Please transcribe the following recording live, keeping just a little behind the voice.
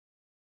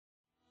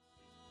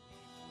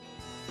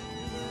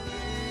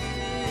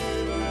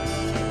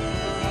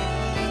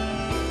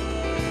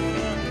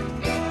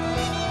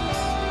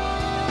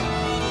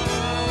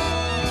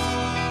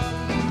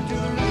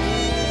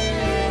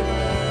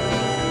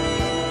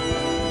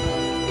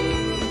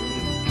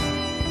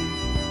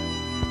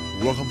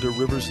Welcome to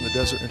Rivers in the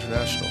Desert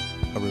International,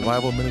 a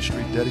revival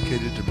ministry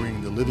dedicated to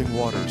bringing the living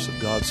waters of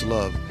God's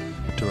love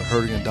to a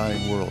hurting and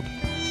dying world.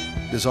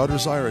 It is our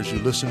desire as you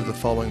listen to the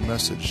following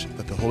message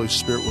that the Holy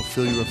Spirit will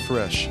fill you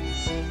afresh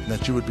and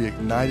that you would be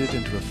ignited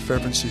into a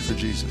fervency for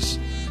Jesus.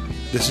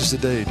 This is the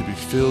day to be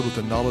filled with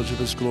the knowledge of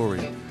His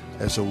glory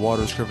as the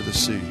waters cover the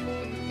sea.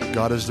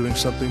 God is doing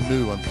something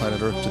new on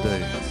planet Earth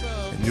today,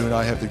 and you and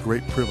I have the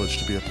great privilege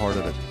to be a part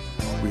of it.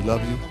 We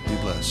love you. Be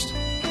blessed.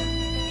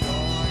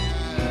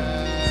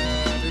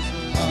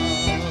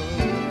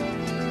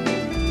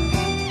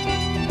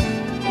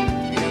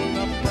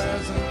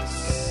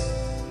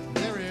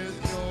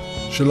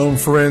 Shalom,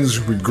 friends.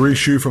 We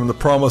greet you from the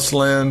promised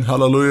land.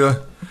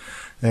 Hallelujah.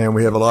 And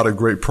we have a lot of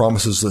great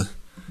promises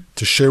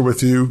to share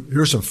with you.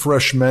 Here's some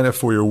fresh manna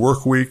for your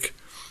work week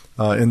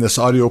in this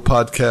audio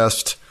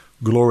podcast.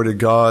 Glory to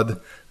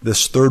God.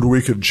 This third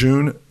week of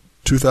June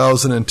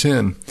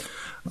 2010.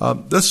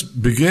 Let's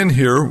begin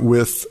here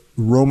with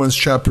Romans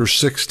chapter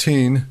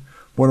 16,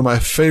 one of my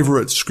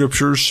favorite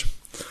scriptures.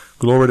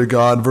 Glory to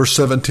God. Verse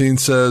 17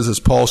 says, as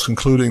Paul's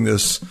concluding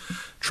this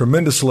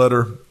tremendous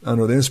letter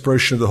under the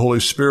inspiration of the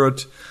Holy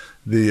Spirit,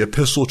 the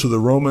epistle to the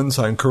Romans.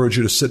 I encourage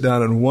you to sit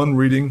down in one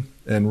reading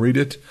and read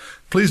it.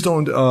 Please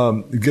don't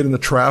get in the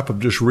trap of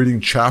just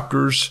reading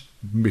chapters,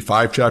 maybe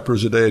 5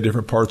 chapters a day of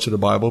different parts of the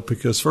Bible,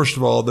 because first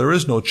of all, there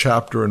is no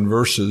chapter and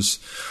verses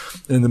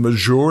in the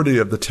majority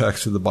of the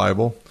text of the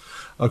Bible.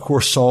 Of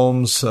course,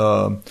 Psalms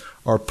are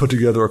put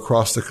together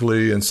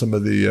acrostically in some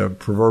of the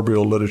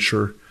proverbial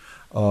literature,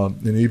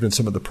 and even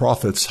some of the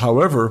prophets.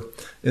 However,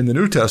 in the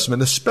New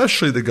Testament,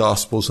 especially the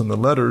Gospels and the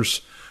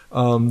letters,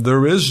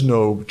 there is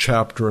no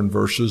chapter and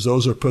verses.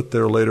 Those are put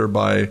there later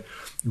by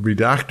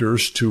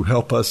redactors to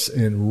help us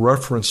in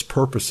reference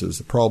purposes.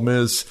 The problem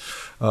is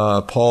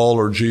Paul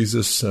or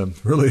Jesus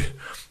really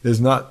is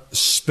not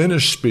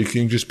finished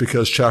speaking just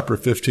because chapter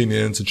 15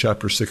 ends and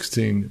chapter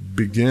 16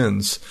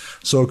 begins.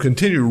 So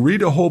continue,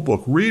 read a whole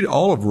book, read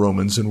all of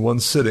Romans in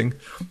one sitting.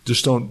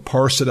 Just don't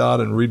parse it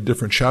out and read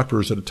different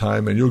chapters at a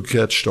time, and you'll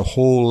catch the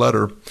whole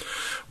letter,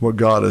 what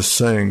God is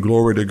saying.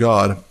 Glory to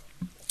God.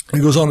 He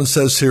goes on and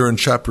says here in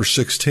chapter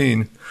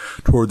 16,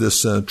 toward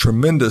this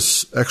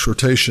tremendous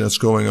exhortation that's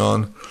going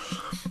on,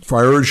 "For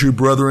I urge you,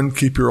 brethren,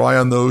 keep your eye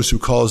on those who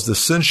cause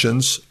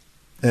dissensions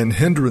and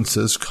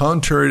hindrances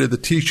contrary to the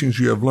teachings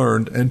you have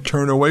learned, and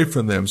turn away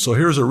from them." So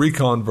here's a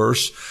recon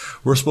verse.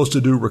 We're supposed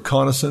to do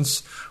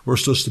reconnaissance. We're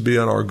supposed to be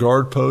on our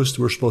guard post.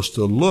 We're supposed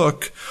to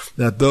look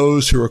at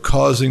those who are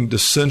causing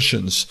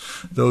dissensions,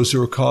 those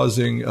who are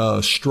causing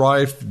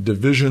strife,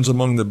 divisions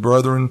among the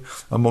brethren,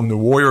 among the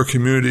warrior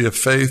community of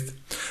faith,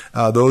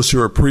 those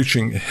who are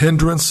preaching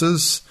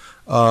hindrances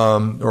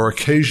or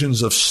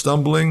occasions of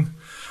stumbling,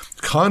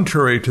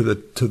 contrary to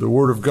the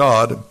word of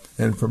God,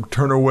 and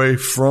turn away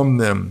from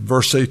them.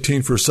 Verse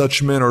 18, "For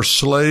such men are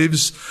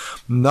slaves,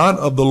 not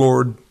of the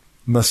Lord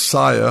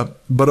Messiah,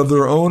 but of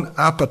their own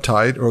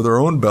appetite," or their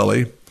own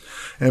belly,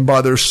 "and by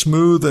their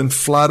smooth and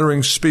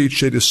flattering speech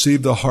they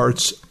deceive the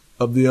hearts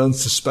of the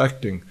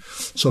unsuspecting."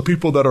 So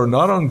people that are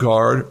not on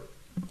guard,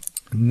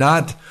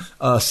 not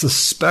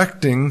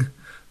suspecting,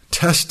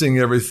 testing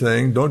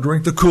everything, don't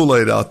drink the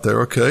Kool-Aid out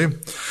there, okay?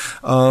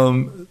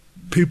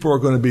 People are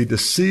going to be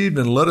deceived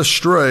and led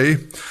astray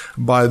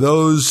by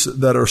those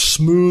that are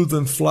smooth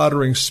and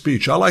flattering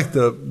speech. I like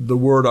the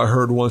word I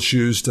heard once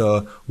used,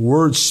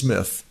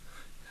 wordsmith.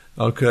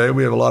 Okay,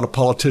 we have a lot of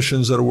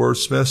politicians that are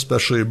wordsmiths,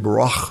 especially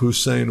Barack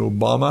Hussein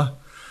Obama,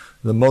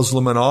 the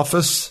Muslim in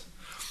office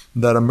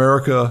that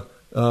America,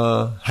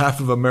 half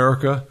of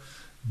America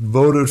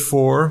voted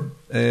for,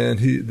 and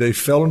they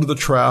fell into the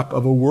trap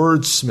of a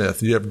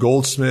wordsmith. You have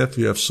goldsmith,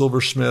 you have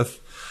silversmith,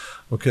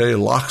 okay,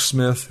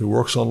 locksmith who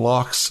works on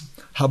locks.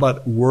 How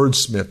about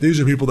wordsmith? These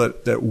are people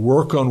that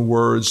work on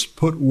words,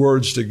 put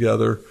words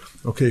together,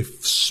 okay,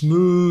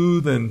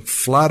 smooth and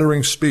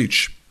flattering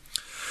speech.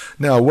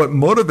 Now, what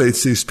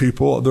motivates these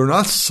people? They're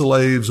not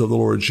slaves of the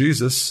Lord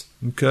Jesus,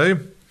 okay?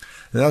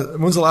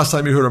 When's the last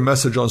time you heard a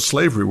message on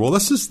slavery? Well,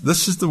 this is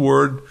the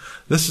word,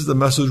 this is the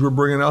message we're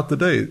bringing out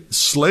today.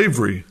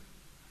 Slavery.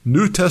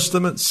 New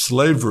Testament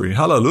slavery.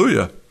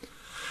 Hallelujah.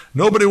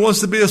 Nobody wants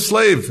to be a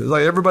slave. It's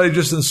like everybody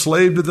just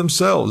enslaved to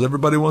themselves.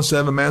 Everybody wants to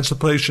have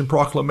emancipation,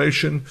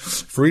 proclamation,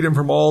 freedom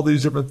from all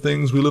these different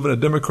things. We live in a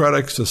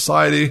democratic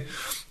society,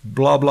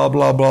 blah, blah,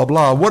 blah, blah,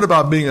 blah. What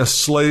about being a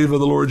slave of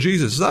the Lord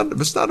Jesus?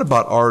 It's not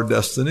about our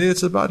destiny.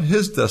 It's about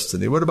His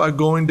destiny. What about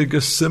going to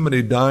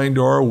Gethsemane, dying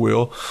to our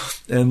will,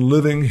 and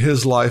living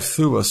His life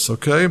through us,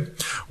 okay?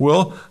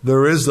 Well,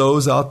 there is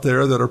those out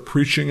there that are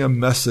preaching a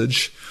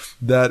message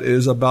that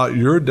is about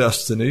your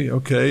destiny,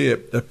 okay?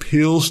 It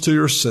appeals to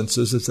your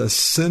senses. It's a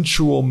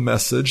sensual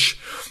message.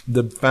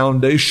 The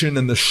foundation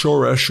and the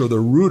shoresh, or the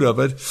root of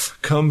it,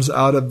 comes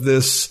out of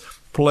this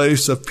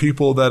place of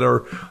people that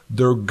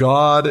their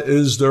God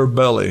is their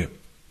belly.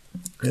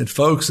 And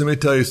folks, let me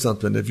tell you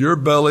something. If your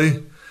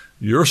belly,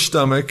 your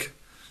stomach,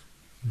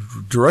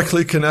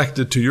 directly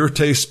connected to your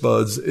taste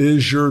buds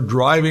is your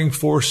driving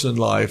force in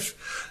life,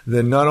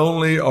 then not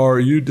only are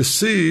you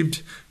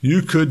deceived,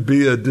 you could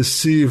be a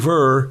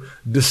deceiver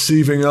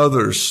deceiving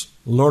others.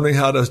 learning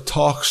how to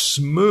talk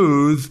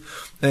smooth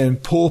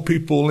and pull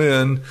people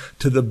in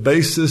to the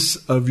basis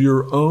of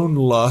your own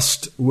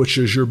lust, which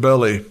is your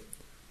belly.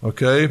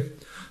 Okay?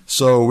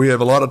 So we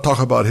have a lot to talk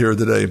about here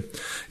today.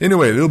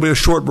 Anyway, it'll be a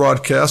short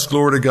broadcast.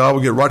 Glory to God.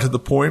 We'll get right to the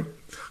point.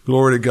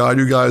 Glory to God.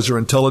 You guys are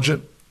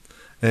intelligent,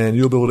 and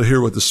you'll be able to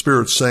hear what the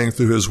Spirit's saying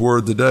through His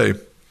Word today.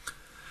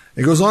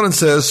 It goes on and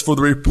says, "For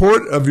the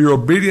report of your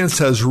obedience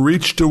has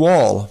reached to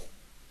all.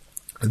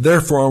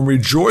 Therefore, I'm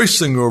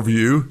rejoicing over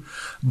you,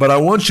 but I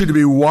want you to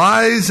be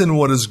wise in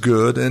what is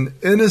good and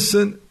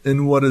innocent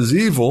in what is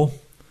evil,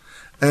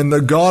 and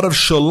the God of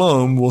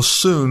Shalom will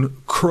soon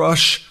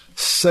crush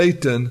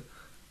Satan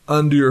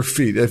under your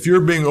feet." If you're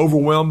being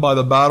overwhelmed by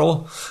the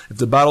battle, if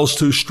the battle's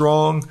too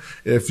strong,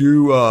 if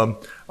you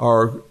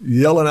are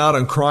yelling out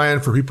and crying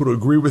for people to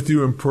agree with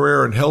you in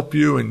prayer and help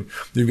you, and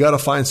you've got to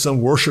find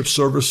some worship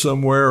service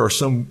somewhere or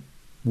some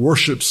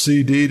worship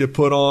CD to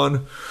put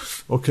on,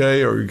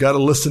 okay, or you got to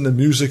listen to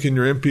music in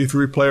your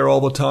MP3 player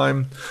all the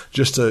time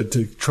just to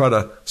try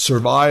to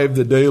survive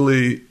the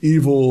daily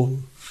evil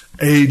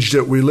age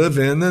that we live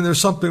in, then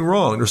there's something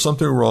wrong. There's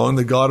something wrong.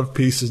 The God of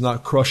peace is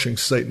not crushing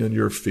Satan under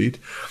your feet,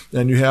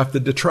 and you have to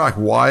detract.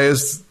 Why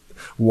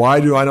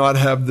do I not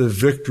have the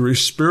victory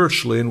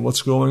spiritually in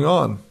what's going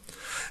on?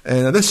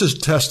 And this is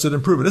tested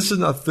and proven. This is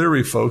not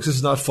theory, folks. This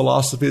is not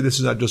philosophy. This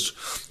is not just,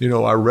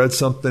 I read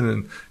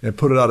something and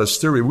put it out as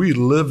theory. We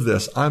live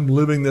this. I'm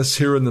living this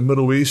here in the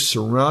Middle East,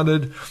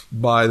 surrounded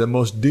by the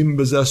most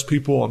demon-possessed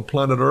people on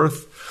planet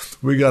Earth.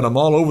 We got them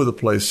all over the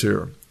place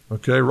here,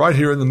 okay, right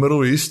here in the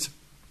Middle East.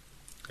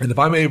 And if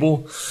I'm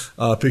able,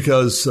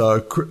 because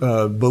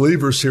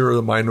believers here are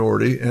the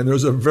minority, and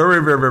there's a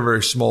very, very, very,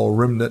 very small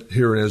remnant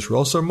here in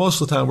Israel, so most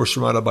of the time we're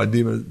surrounded by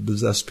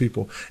demon-possessed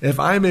people. If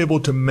I'm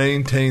able to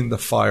maintain the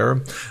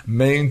fire,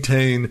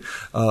 maintain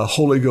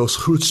Holy Ghost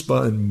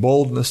chutzpah and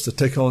boldness to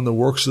take on the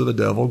works of the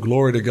devil,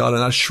 glory to God,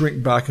 and not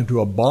shrink back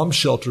into a bomb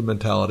shelter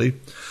mentality,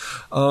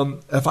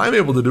 if I'm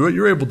able to do it,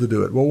 you're able to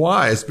do it. Well,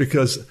 why? It's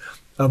because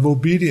of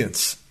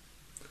obedience.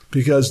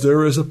 Because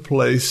there is a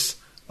place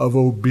of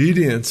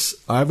obedience.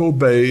 I've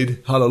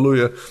obeyed,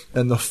 hallelujah,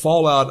 and the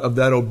fallout of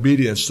that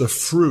obedience, the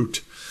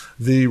fruit,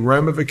 the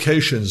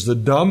ramifications, the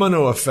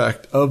domino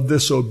effect of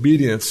this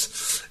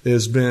obedience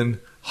has been,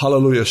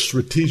 hallelujah,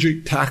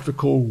 strategic,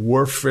 tactical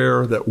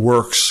warfare that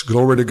works.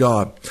 Glory to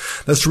God.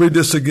 Let's read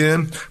this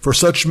again. "For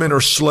such men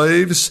are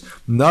slaves,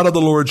 not of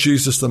the Lord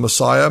Jesus the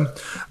Messiah,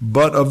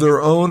 but of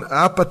their own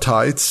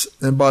appetites,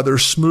 and by their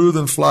smooth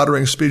and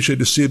flattering speech they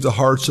deceive the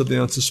hearts of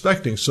the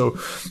unsuspecting." So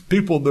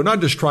people, they're not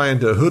just trying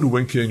to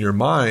hoodwink you in your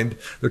mind,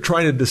 they're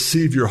trying to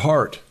deceive your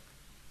heart,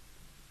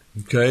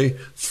 okay,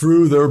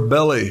 through their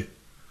belly,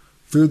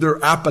 through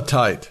their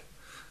appetite.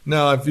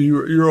 Now, if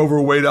you're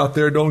overweight out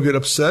there, don't get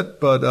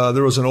upset, but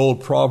there was an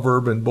old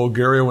proverb in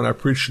Bulgaria when I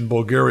preached in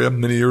Bulgaria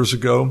many years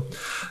ago.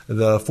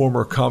 The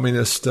former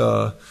communist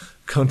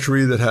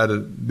country that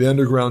had the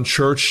underground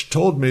church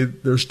told me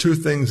there's two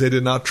things they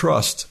did not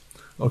trust.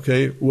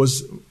 Okay,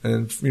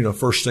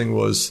 first thing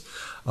was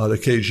the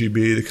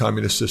KGB, the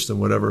communist system,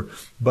 whatever.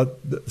 But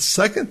the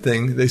second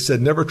thing, they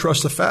said, never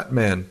trust a fat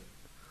man.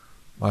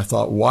 I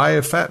thought, why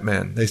a fat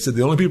man? They said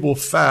the only people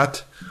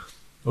fat,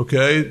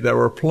 okay, that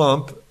were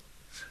plump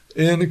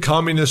in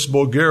communist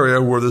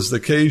Bulgaria were the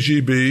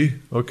KGB,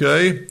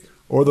 okay,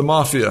 or the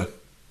mafia.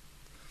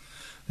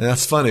 And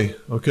that's funny,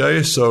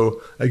 okay?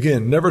 So,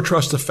 again, never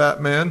trust a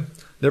fat man.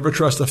 Never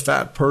trust a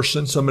fat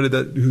person, somebody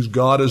whose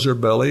God is their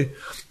belly,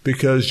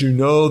 because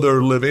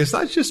they're living. It's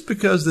not just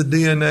because the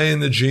DNA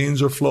and the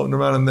genes are floating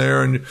around in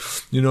there and,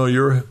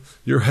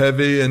 you're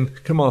heavy.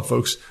 And come on,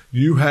 folks,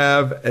 you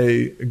have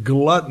a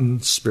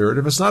glutton spirit.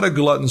 If it's not a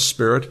glutton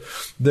spirit,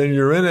 then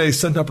you're in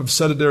some type of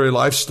sedentary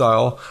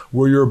lifestyle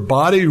where your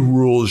body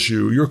rules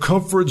you. Your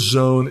comfort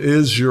zone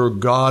is your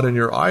God and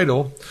your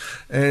idol,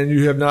 and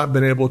you have not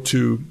been able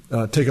to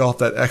take off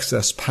that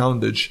excess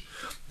poundage.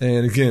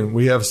 And again,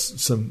 we have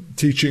some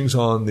teachings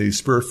on the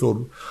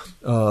Spirit-Filled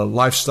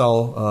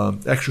Lifestyle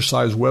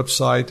Exercise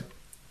website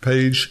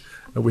page.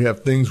 And we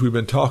have things we've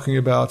been talking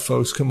about,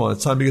 folks. Come on,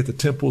 it's time to get the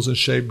temples in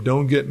shape.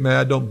 Don't get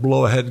mad. Don't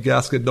blow a head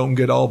gasket. Don't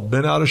get all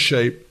bent out of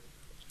shape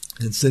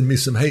and send me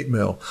some hate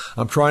mail.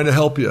 I'm trying to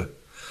help you.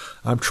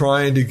 I'm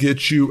trying to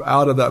get you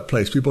out of that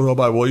place. People know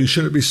about, well, you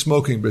shouldn't be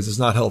smoking because it's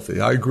not healthy.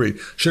 I agree.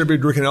 Shouldn't be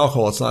drinking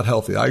alcohol. It's not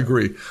healthy. I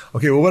agree.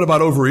 Okay, well, what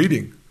about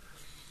overeating?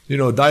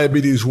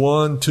 Diabetes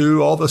 1,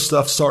 2, all this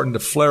stuff starting to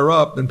flare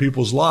up in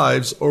people's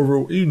lives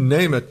over, you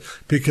name it,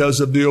 because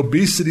of the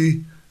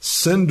obesity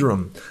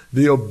syndrome,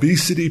 the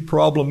obesity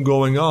problem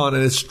going on.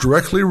 And it's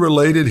directly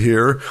related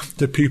here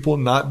to people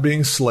not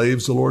being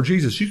slaves to the Lord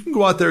Jesus. You can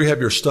go out there, you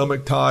have your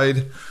stomach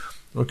tied,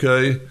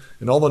 okay,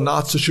 and all the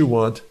knots that you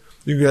want.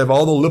 You can have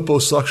all the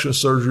liposuction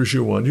surgeries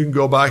you want. You can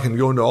go back and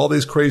go into all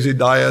these crazy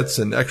diets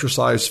and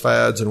exercise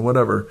fads and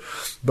whatever.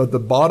 But the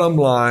bottom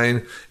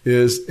line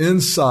is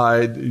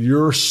inside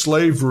your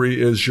slavery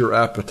is your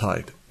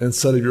appetite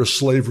instead of your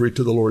slavery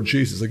to the Lord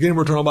Jesus. Again,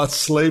 we're talking about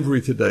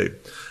slavery today.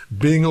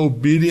 Being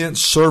obedient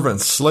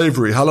servants,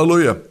 slavery.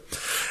 Hallelujah.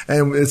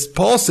 And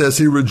Paul says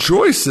he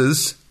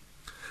rejoices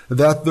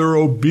that their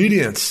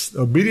obedience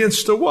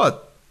to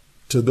what?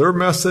 To their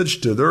message,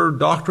 to their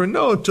doctrine?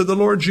 No, to the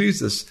Lord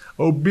Jesus.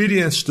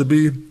 Obedience to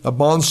be a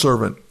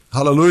bondservant.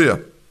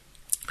 Hallelujah.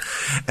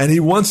 And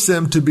he wants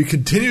them to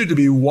continue to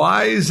be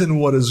wise in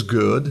what is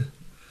good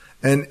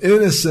and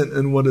innocent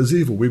in what is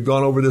evil. We've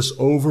gone over this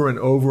over and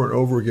over and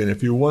over again.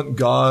 If you want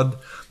God,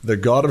 the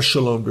God of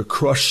Shalom, to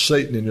crush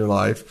Satan in your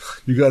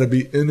life, you got to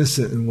be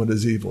innocent in what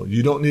is evil.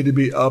 You don't need to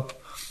be up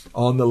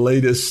on the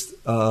latest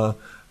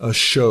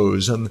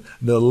shows and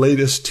the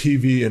latest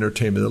TV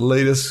entertainment, the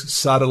latest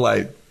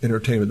satellite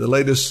entertainment, the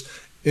latest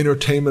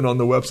entertainment on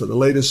the website, the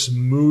latest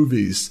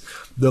movies,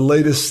 the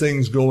latest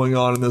things going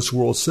on in this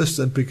world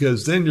system,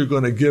 because then you're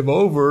going to give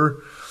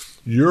over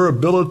your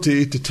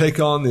ability to take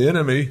on the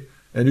enemy,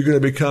 and you're going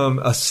to become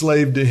a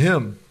slave to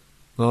him.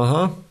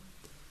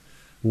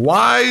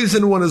 Wise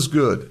in what is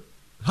good.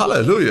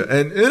 Hallelujah.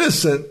 And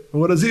innocent in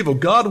what is evil.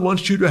 God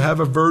wants you to have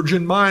a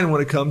virgin mind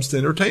when it comes to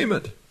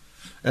entertainment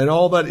and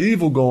all that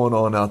evil going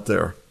on out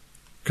there.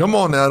 Come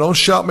on now, don't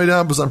shout me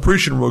down because I'm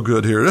preaching real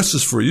good here. This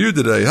is for you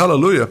today.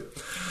 Hallelujah.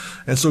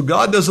 And so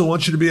God doesn't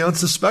want you to be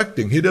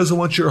unsuspecting. He doesn't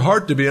want your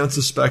heart to be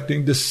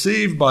unsuspecting,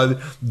 deceived by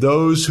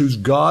those whose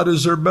God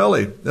is their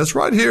belly. That's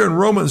right here in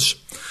Romans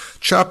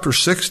chapter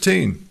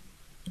 16.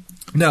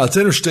 Now, it's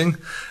interesting.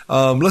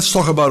 Let's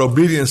talk about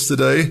obedience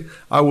today.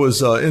 I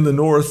was in the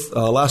north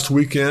last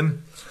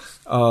weekend.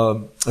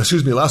 Last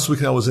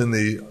weekend I was in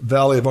the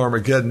Valley of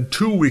Armageddon.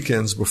 2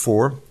 weekends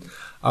before,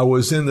 I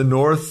was in the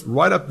north,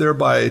 right up there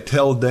by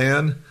Tel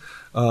Dan.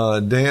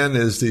 Dan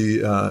is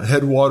the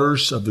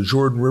headwaters of the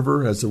Jordan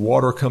River. As the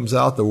water comes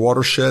out, the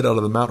watershed out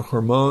of the Mount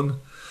Hermon.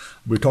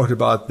 We talked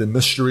about the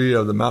mystery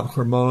of the Mount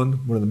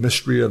Hermon, one of the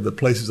mystery of the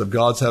places of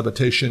God's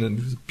habitation,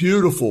 and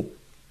beautiful,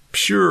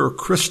 pure,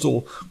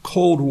 crystal,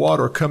 cold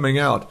water coming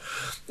out.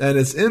 And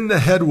it's in the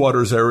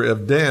headwaters area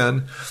of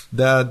Dan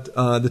that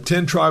the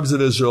 10 tribes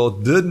of Israel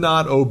did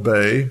not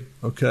obey.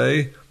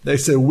 Okay, they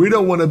said, we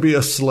don't want to be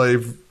a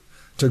slave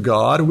to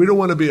God. We don't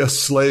want to be a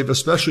slave,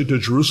 especially to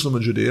Jerusalem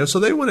and Judea. So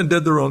they went and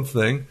did their own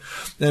thing.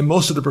 And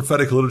most of the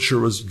prophetic literature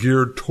was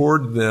geared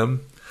toward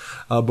them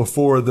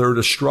before their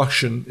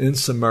destruction in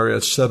Samaria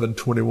at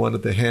 721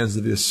 at the hands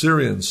of the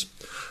Assyrians.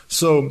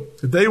 So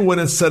they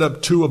went and set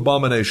up 2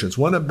 abominations,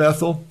 one at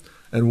Bethel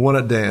and one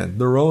at Dan,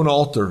 their own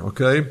altar,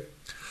 okay?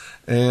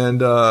 And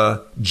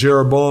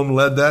Jeroboam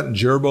led that, and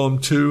Jeroboam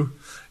too.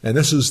 And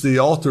this is the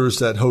altars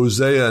that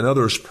Hosea and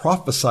others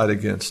prophesied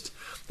against.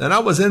 And I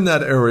was in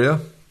that area,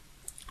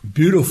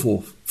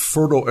 beautiful,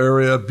 fertile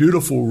area,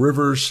 beautiful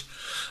rivers,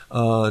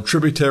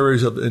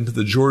 tributaries into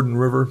the Jordan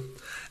River.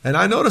 And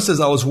I noticed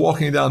as I was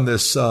walking down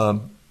this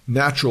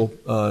natural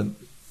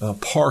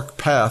park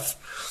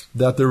path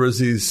that there was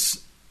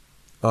these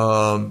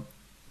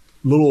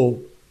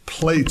little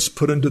plates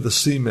put into the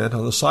cement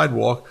on the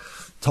sidewalk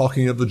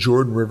talking of the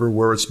Jordan River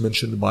where it's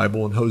mentioned in the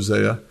Bible and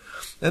Hosea.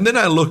 And then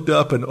I looked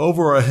up, and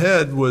over our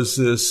head was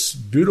this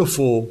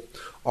beautiful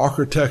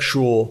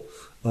architectural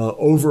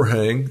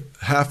overhang,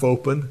 half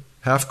open,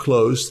 half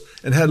closed,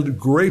 and had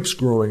grapes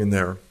growing in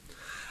there.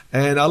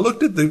 And I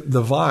looked at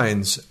the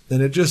vines,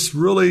 and it just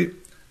really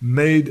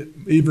made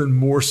even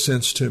more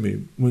sense to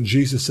me when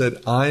Jesus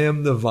said, I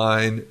am the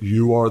vine,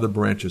 you are the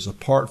branches.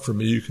 Apart from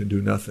me, you can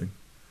do nothing.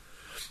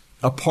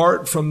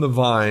 Apart from the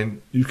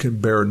vine, you can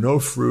bear no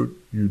fruit,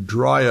 you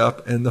dry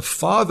up, and the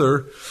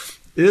Father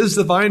is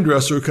the vine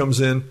dresser who comes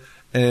in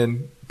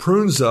and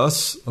prunes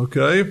us,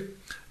 okay,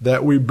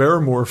 that we bear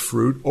more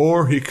fruit,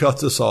 or he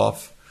cuts us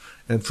off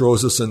and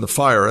throws us in the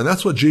fire. And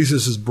that's what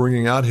Jesus is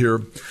bringing out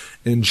here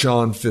in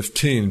John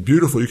 15.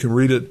 Beautiful. You can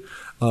read it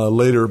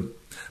later.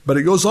 But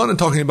it goes on and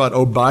talking about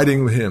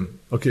abiding with him.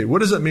 Okay, what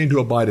does it mean to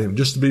abide in him?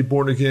 Just to be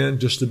born again?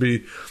 Just to be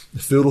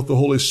filled with the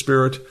Holy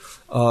Spirit?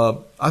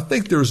 I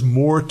think there's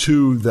more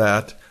to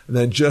that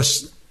than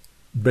just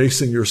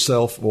basing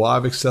yourself, well,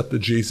 I've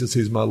accepted Jesus,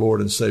 he's my Lord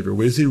and Savior.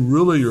 Well, is he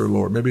really your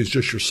Lord? Maybe he's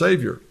just your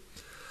Savior.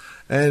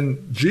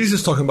 And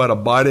Jesus talking about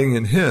abiding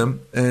in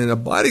him, and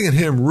abiding in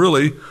him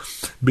really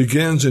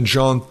begins in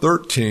John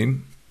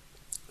 13,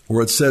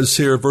 where it says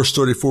here, verse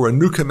 34, a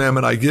new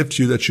commandment I give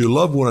to you, that you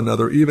love one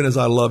another, even as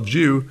I loved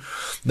you,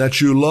 that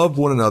you love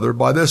one another.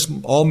 By this,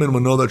 all men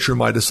will know that you're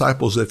my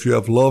disciples, if you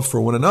have love for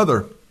one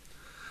another.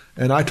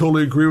 And I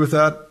totally agree with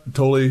that,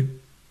 totally.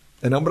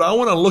 But I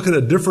want to look at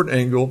a different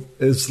angle.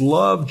 Is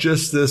love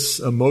just this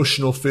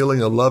emotional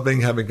feeling of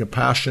loving, having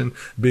compassion,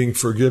 being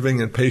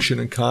forgiving and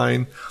patient and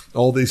kind,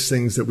 all these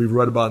things that we've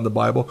read about in the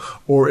Bible?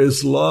 Or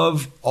is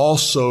love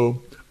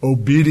also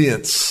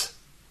obedience?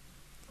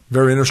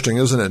 Very interesting,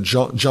 isn't it?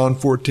 John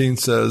 14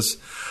 says,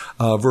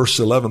 verse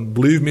 11,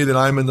 believe me that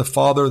I am in the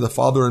Father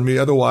in me,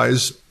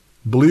 otherwise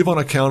believe on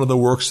account of the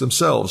works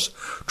themselves.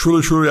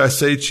 Truly, truly, I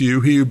say to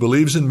you, he who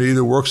believes in me,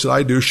 the works that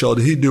I do shall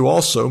he do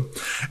also,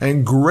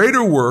 and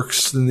greater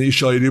works than these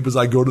shall he do, because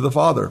I go to the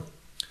Father.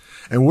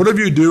 And whatever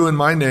you do in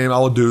my name, I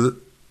will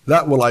do,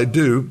 that will I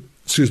do.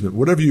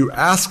 Whatever you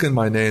ask in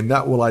my name,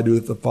 that will I do,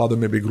 that the Father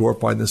may be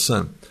glorified in the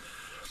Son.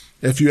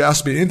 If you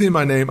ask me anything in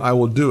my name, I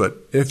will do it.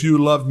 If you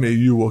love me,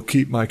 you will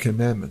keep my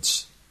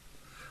commandments.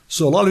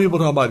 So a lot of people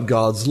talk about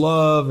God's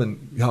love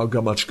and how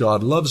much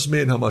God loves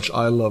me and how much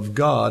I love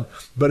God.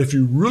 But if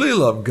you really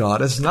love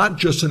God, it's not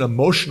just an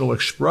emotional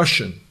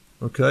expression,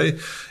 okay?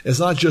 It's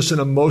not just an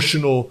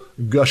emotional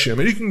gushing. I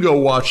mean, you can go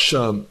watch,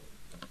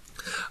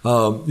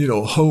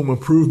 Home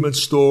Improvement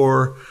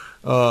Store.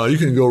 You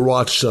can go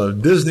watch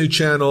Disney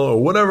Channel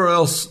or whatever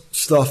else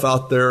stuff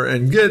out there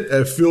and get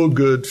a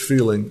feel-good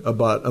feeling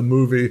about a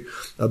movie,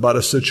 about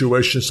a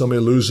situation, somebody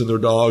losing their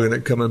dog and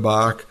it coming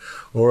back,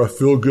 or a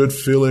feel-good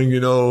feeling,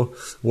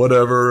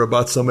 whatever,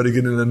 about somebody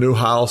getting a new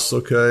house,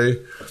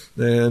 okay,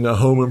 and a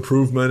home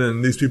improvement,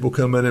 and these people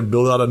come in and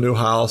build out a new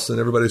house and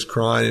everybody's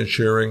crying and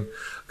cheering.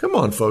 Come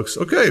on, folks.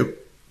 Okay,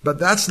 but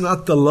that's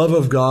not the love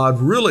of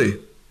God, really.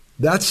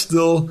 That's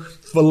still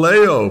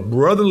phileo,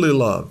 brotherly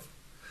love.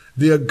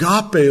 The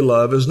agape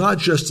love is not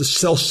just a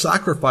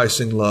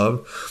self-sacrificing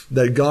love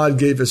that God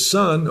gave His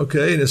Son,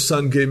 okay, and His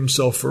Son gave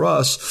Himself for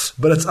us,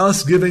 but it's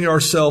us giving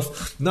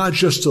ourselves not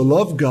just to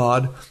love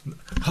God,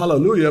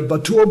 hallelujah,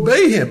 but to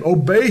obey Him,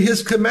 obey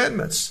His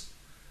commandments.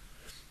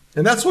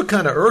 And that's what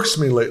kind of irks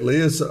me lately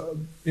is,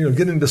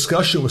 getting in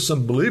discussion with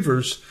some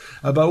believers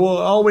about, well,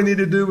 all we need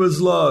to do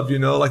is love,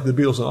 like the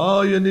Beatles,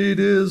 all you need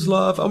is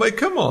love. I mean,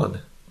 come on.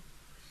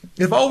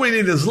 If all we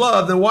need is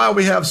love, then why do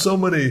we have so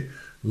many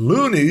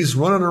loonies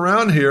running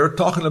around here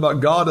talking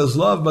about God as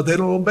love, but they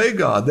don't obey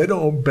God. They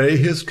don't obey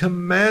His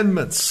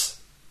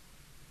commandments.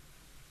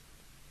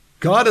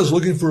 God is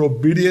looking for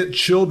obedient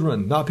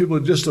children, not people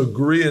who just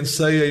agree and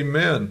say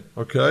amen,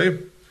 okay?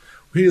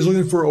 He is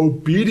looking for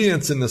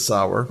obedience in this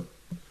hour.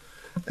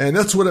 And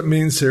that's what it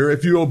means here.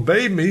 If you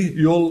obey me,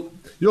 you'll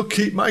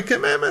keep my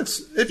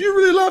commandments. If you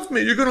really love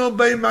me, you're going to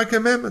obey my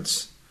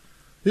commandments.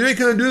 You ain't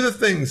going to do the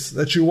things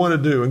that you want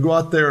to do and go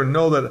out there and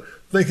know that,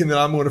 thinking that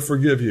I'm going to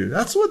forgive you.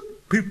 That's what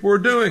people are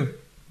doing.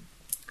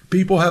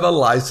 People have a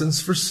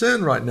license for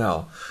sin right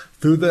now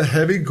through the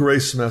heavy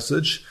grace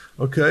message.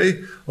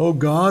 Okay? Oh,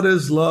 God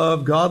is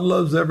love. God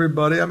loves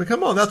everybody. I mean,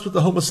 come on. That's what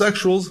the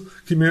homosexuals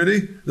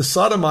community, the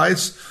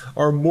sodomites,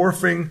 are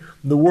morphing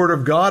the word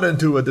of God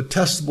into a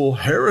detestable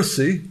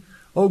heresy.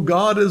 Oh,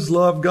 God is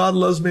love. God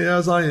loves me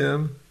as I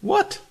am.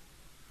 What?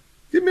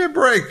 Give me a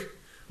break.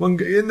 When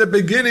in the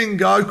beginning,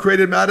 God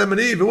created Adam and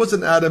Eve. It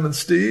wasn't Adam and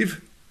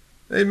Steve.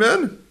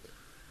 Amen?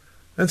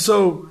 And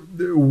so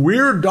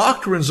weird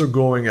doctrines are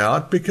going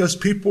out because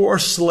people are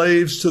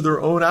slaves to their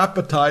own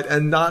appetite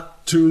and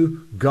not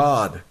to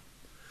God.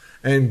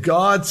 And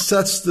God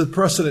sets the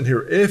precedent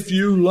here. If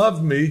you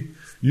love me,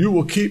 you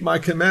will keep my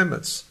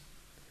commandments.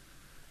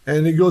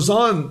 And He goes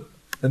on,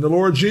 and the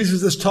Lord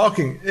Jesus is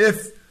talking.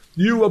 If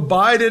you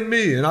abide in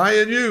me and I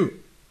in you,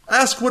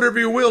 ask whatever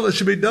you will, it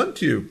shall be done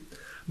to you.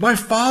 My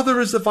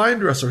Father is the vine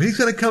dresser. He's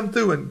going to come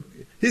through and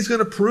He's going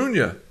to prune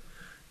you.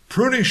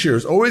 Pruning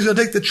shears. Always going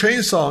to take the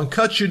chainsaw and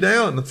cut you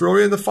down and throw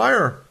you in the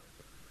fire.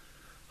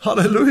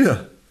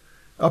 Hallelujah.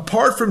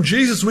 Apart from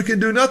Jesus, we can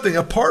do nothing.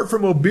 Apart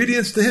from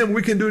obedience to Him,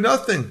 we can do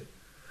nothing.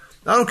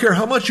 I don't care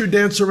how much you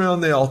dance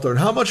around the altar and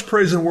how much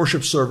praise and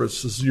worship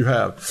services you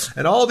have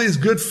and all these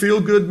good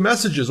feel-good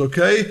messages,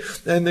 okay?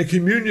 And the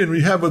communion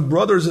we have with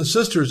brothers and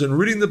sisters and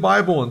reading the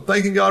Bible and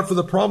thanking God for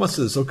the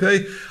promises,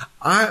 okay?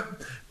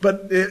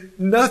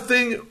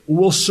 Nothing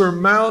will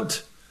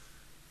surmount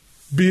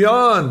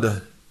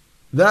beyond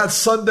that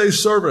Sunday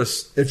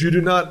service if you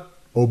do not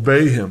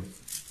obey Him.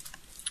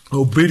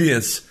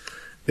 Obedience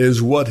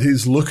is what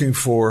He's looking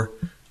for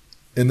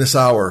in this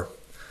hour.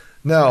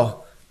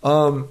 Now,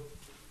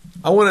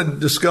 I want to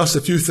discuss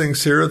a few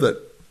things here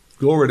that,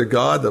 glory to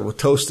God, that will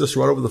toast us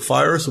right over the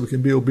fire so we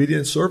can be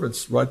obedient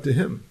servants right to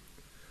Him.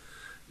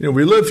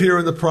 We live here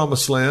in the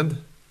promised land,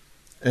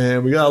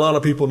 and we got a lot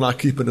of people not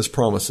keeping His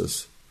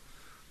promises.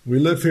 We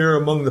live here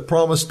among the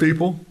promised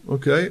people,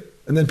 okay?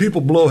 And then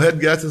people blow head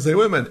gasps and say,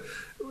 wait a minute,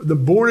 the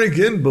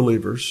born-again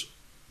believers,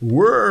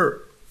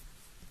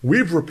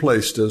 we've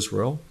replaced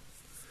Israel.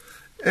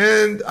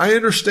 And I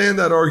understand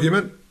that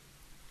argument.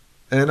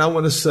 And I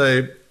want to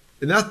say,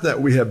 not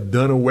that we have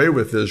done away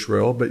with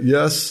Israel, but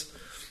yes,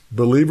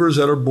 believers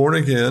that are born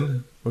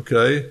again,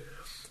 okay,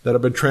 that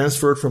have been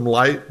transferred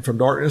from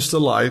darkness to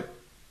light,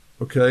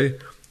 okay,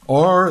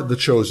 are the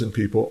chosen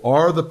people,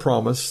 are the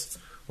promised,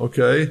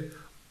 okay,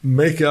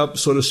 make up,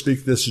 so to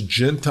speak, this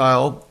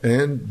Gentile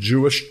and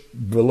Jewish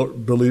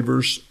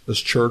believers,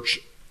 this church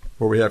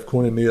where we have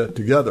koinonia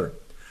together.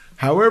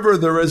 However,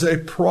 there is a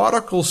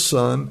prodigal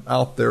son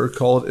out there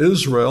called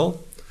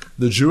Israel,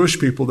 the Jewish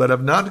people that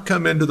have not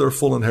come into their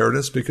full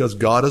inheritance because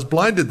God has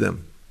blinded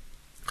them.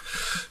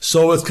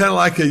 So it's kind of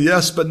like a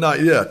yes, but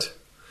not yet.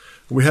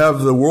 We have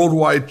the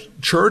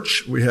worldwide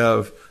church. We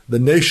have the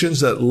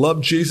nations that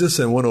love Jesus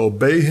and want to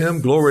obey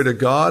Him. Glory to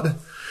God.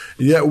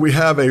 Yet we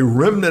have a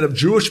remnant of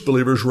Jewish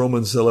believers,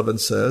 Romans 11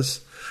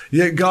 says.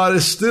 Yet God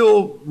is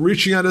still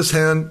reaching out His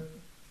hand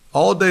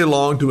all day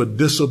long to a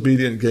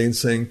disobedient,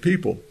 gainsaying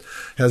people.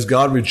 Has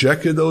God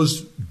rejected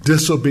those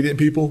disobedient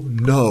people?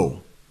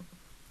 No.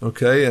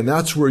 Okay, and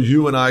that's where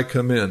you and I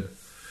come in.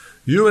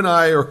 You and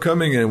I are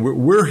coming in.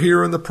 We're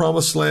here in the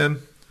promised land.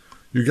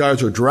 You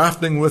guys are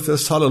drafting with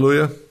us.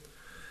 Hallelujah.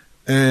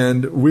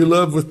 And we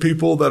live with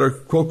people that are,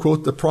 quote,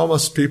 quote, the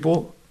promised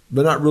people,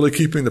 but not really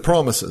keeping the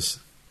promises.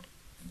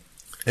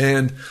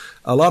 And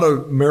a lot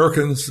of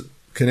Americans,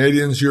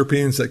 Canadians,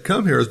 Europeans that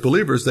come here as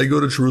believers, they go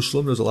to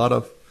Jerusalem. There's a lot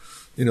of,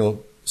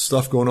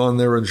 stuff going on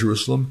there in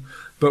Jerusalem.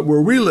 But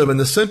where we live in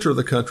the center of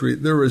the country,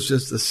 there is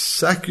just a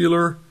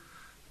secular,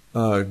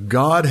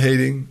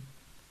 God-hating,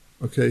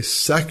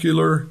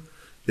 secular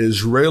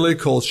Israeli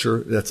culture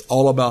that's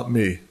all about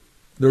me.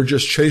 They're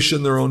just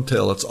chasing their own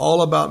tail. It's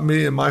all about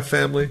me and my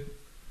family.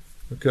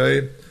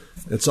 Okay?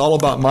 It's all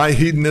about my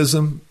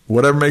hedonism,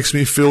 whatever makes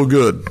me feel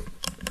good.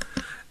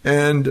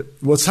 And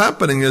what's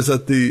happening is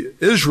that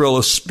Israel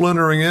is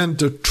splintering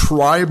into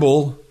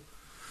tribal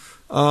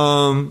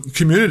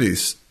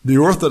communities. The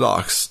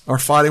Orthodox are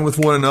fighting with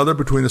one another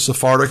between the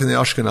Sephardic and the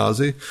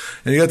Ashkenazi.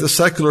 And you got the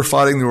secular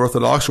fighting the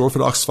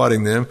Orthodox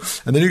fighting them.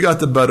 And then you got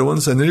the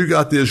Bedouins, and then you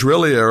got the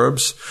Israeli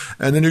Arabs,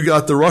 and then you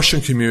got the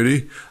Russian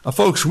community.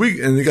 Folks,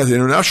 and you got the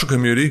international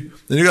community,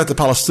 then you got the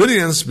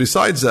Palestinians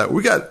besides that.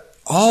 We got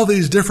all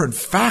these different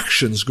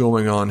factions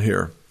going on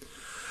here.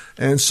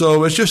 And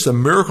so it's just a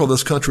miracle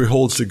this country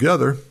holds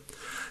together.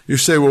 You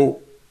say, well,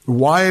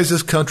 why is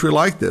this country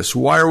like this?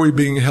 Why are we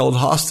being held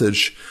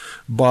hostage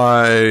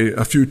by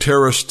a few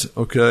terrorist,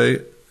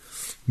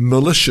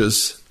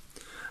 militias?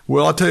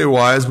 Well, I'll tell you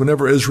why. Is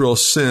whenever Israel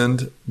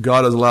sinned,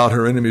 God has allowed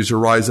her enemies to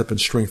rise up in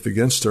strength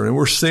against her. And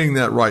we're seeing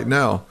that right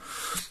now.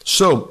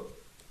 So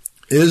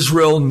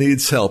Israel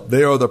needs help.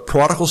 They are the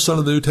prodigal son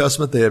of the New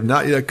Testament. They have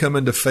not yet come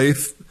into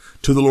faith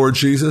to the Lord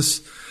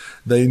Jesus.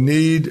 They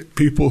need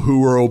people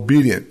who are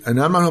obedient.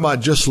 And I'm not talking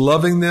about just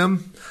loving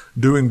them,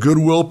 doing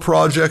goodwill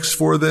projects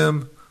for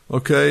them,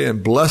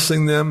 and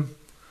blessing them.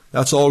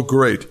 That's all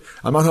great.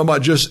 I'm not talking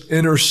about just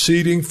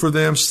interceding for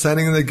them,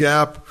 standing in the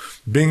gap,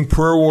 being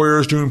prayer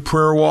warriors, doing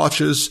prayer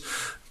watches,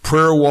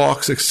 prayer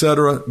walks,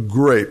 etc.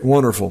 Great,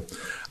 wonderful.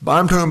 But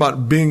I'm talking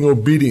about being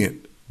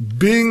obedient.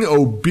 Being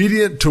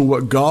obedient to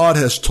what God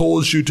has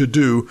told you to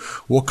do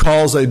will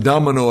cause a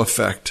domino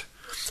effect.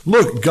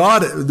 Look,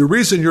 God, the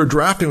reason you're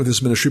drafting with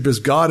this ministry is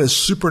God has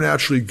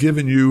supernaturally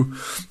given you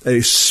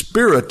a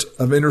spirit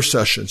of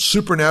intercession.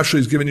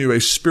 Supernaturally, He's given you a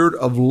spirit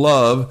of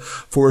love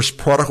for His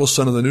prodigal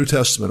son of the New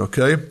Testament,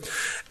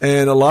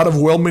 And a lot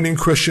of well-meaning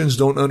Christians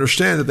don't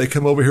understand that they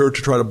come over here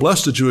to try to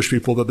bless the Jewish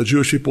people, that the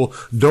Jewish people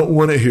don't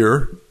want to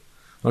hear,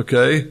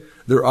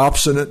 They're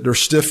obstinate, they're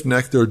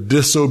stiff-necked, they're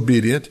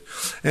disobedient.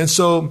 And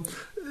so,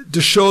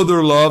 to show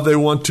their love, they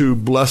want to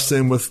bless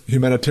them with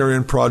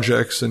humanitarian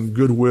projects and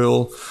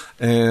goodwill.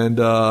 And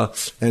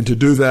to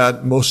do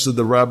that, most of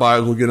the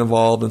rabbis will get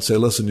involved and say,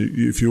 listen,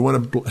 if you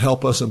want to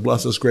help us and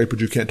bless us, great, but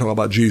you can't talk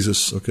about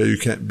Jesus, You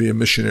can't be a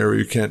missionary.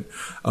 You can't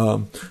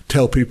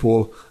tell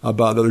people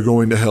about that they're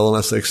going to hell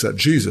unless they accept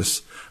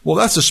Jesus. Well,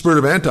 that's the spirit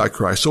of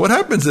Antichrist. So what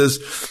happens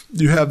is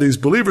you have these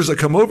believers that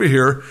come over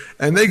here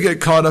and they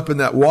get caught up in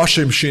that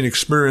washing machine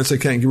experience. They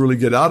can't really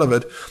get out of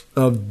it,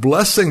 of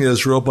blessing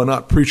Israel but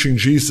not preaching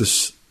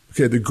Jesus.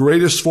 The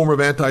greatest form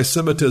of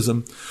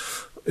anti-Semitism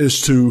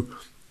is to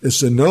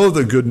know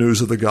the good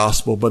news of the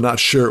gospel but not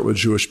share it with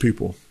Jewish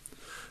people.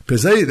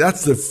 Because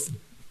that's the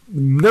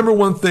number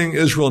one thing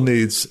Israel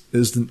needs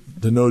is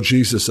to know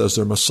Jesus as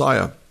their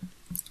Messiah.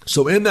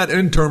 So in that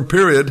interim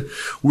period,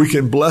 we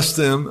can bless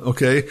them,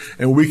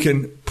 and we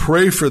can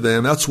pray for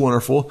them. That's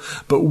wonderful.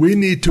 But we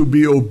need to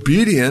be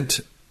obedient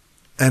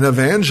and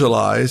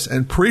evangelize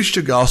and preach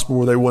the gospel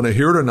where they want to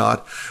hear it or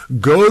not.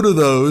 Go to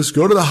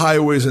the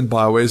highways and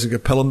byways and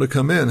compel them to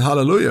come in.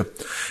 Hallelujah.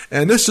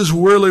 And this is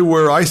really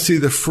where I see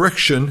the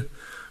friction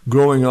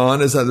going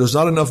on, is that there's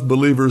not enough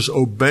believers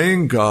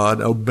obeying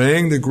God,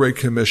 obeying the Great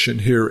Commission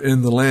here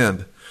in the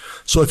land.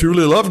 So if you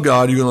really love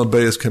God, you're going to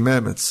obey His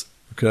commandments.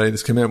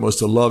 His commandment was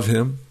to love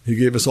Him. He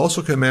gave us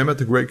also a commandment,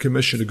 the Great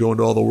Commission, to go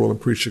into all the world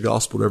and preach the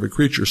gospel to every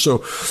creature. So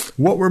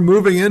what we're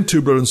moving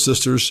into, brothers and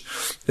sisters,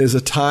 is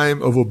a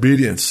time of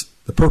obedience.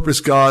 The purpose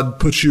God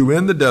puts you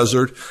in the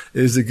desert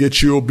is to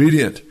get you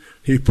obedient.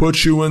 He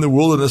puts you in the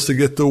wilderness to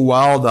get the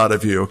wild out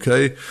of you,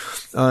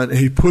 And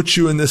He puts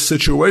you in these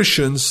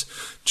situations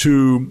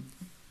to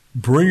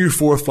bring you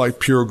forth like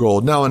pure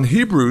gold. Now in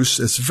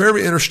Hebrews, it's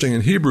very interesting.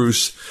 In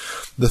Hebrews,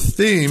 the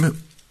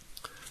theme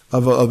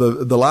of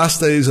the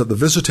last days of the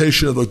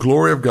visitation of the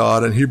glory of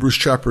God in Hebrews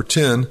chapter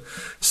 10,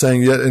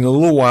 saying, yet in a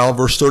little while,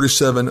 verse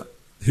 37,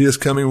 He is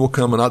coming, will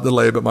come, and not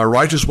delay, but my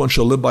righteous one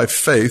shall live by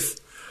faith.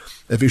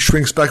 If he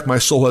shrinks back, my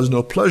soul has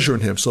no pleasure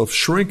in him. So if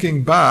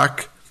shrinking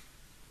back,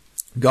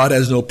 God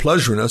has no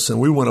pleasure in us, and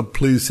we want to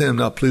please Him,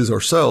 not please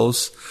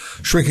ourselves.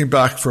 Shrinking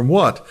back from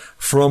what?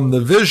 From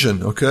the vision,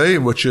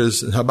 which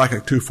is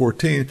Habakkuk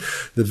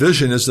 2:14. The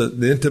vision is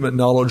that the intimate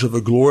knowledge of the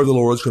glory of the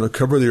Lord is going to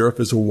cover the earth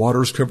as the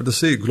waters cover the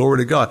sea. Glory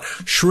to God.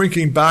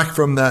 Shrinking back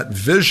from that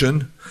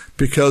vision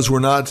because we're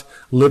not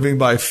living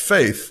by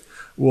faith.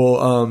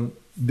 Well,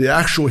 the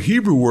actual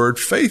Hebrew word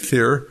faith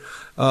here,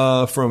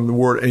 from the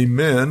word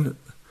amen,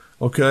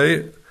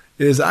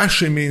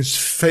 actually means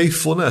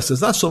faithfulness.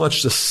 It's not so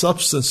much the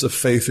substance of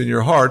faith in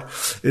your heart,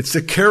 it's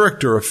the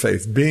character of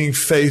faith, being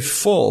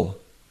faithful.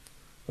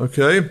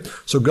 Okay?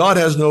 So God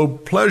has no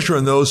pleasure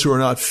in those who are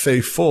not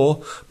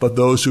faithful, but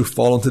those who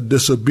fall into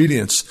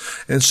disobedience.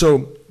 And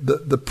so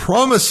the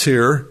promise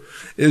here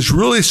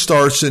really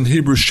starts in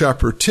Hebrews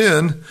chapter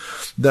 10,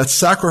 that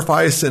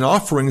sacrifice and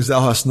offerings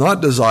thou hast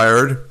not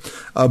desired,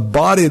 a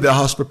body thou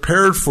hast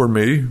prepared for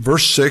me,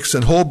 verse 6,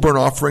 and whole burnt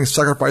offering,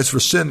 sacrifice for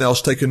sin thou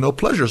hast taken no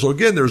pleasure. So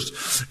again,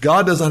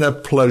 God does not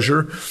have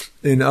pleasure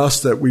in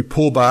us that we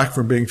pull back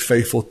from being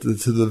faithful to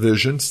the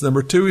visions.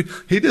 Number two,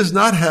 he does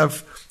not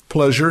have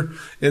pleasure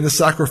in the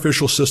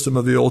sacrificial system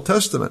of the Old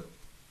Testament.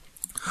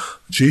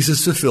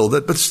 Jesus fulfilled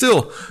it, but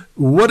still,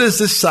 what is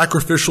this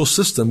sacrificial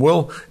system?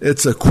 Well,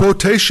 it's a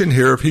quotation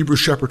here of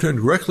Hebrews chapter 10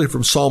 directly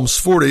from Psalms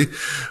 40,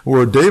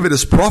 where David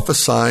is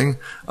prophesying,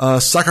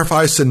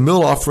 sacrifice and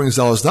meal offerings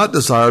thou hast not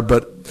desired,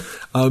 but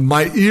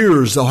my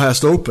ears thou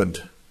hast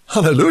opened.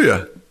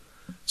 Hallelujah.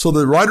 So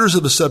the writers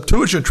of the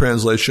Septuagint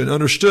translation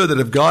understood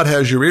that if God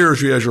has your ears,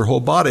 he has your whole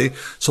body.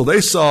 So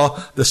they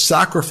saw the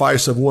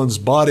sacrifice of one's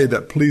body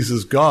that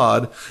pleases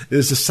God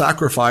is the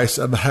sacrifice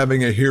of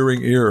having a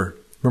hearing ear.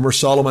 Remember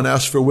Solomon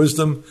asked for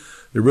wisdom?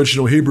 The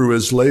original Hebrew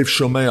is Lev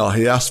Shomeah.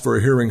 He asked for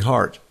a hearing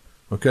heart.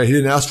 Okay, he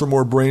didn't ask for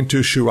more brain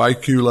tissue,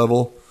 IQ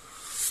level.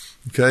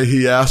 Okay,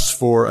 he asked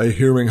for a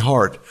hearing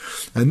heart.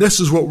 And this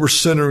is what we're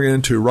centering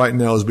into right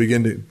now as we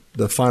begin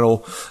the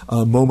final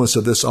moments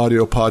of this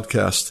audio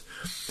podcast.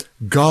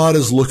 God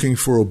is looking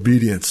for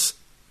obedience.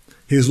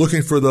 He's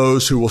looking for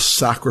those who will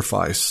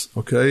sacrifice.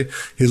 Okay,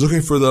 he's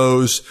looking for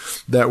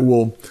those that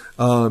will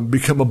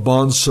become a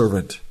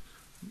bondservant.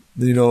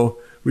 You know,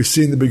 we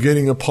see in the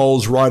beginning of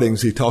Paul's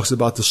writings, he talks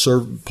about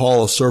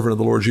Paul, a servant of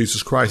the Lord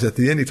Jesus Christ. At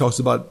the end, he talks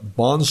about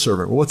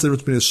bondservant. Well, what's the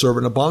difference between a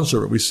servant and a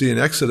bondservant? We see in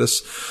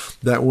Exodus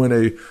that when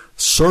a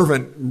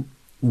servant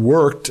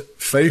worked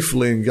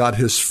faithfully and got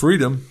his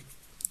freedom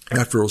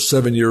after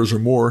 7 years or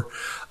more,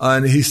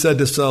 and he said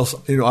to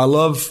himself, I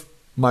love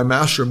my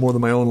master more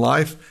than my own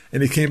life.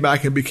 And he came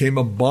back and became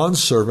a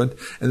bondservant.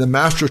 And the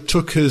master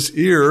took his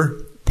ear,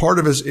 part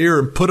of his ear,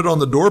 and put it on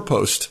the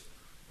doorpost.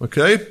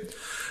 Okay?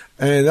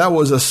 And that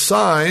was a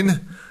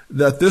sign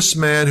that this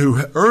man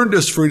who earned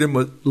his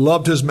freedom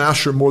loved his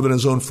master more than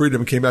his own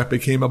freedom, came back,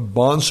 became a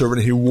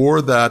bondservant. He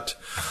wore that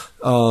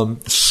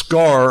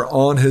scar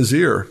on his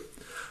ear.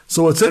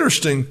 So it's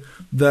interesting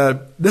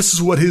that this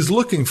is what he's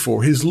looking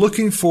for. He's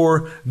looking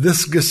for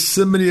this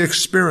Gethsemane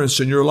experience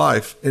in your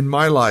life, in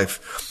my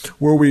life,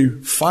 where we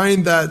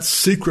find that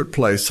secret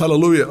place,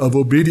 hallelujah, of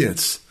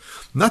obedience.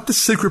 Not the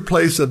secret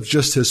place of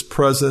just his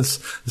presence,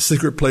 the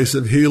secret place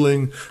of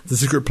healing, the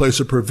secret place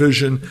of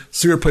provision,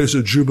 secret place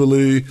of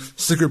jubilee,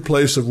 secret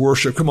place of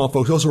worship. Come on,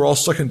 folks, those are all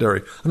secondary.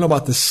 I'm talking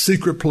about the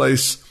secret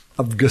place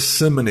of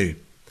Gethsemane,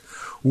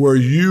 where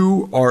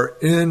you are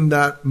in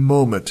that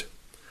moment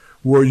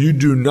where you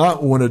do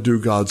not want to do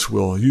God's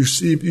will.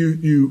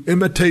 You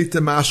imitate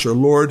the master.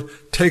 Lord,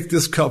 take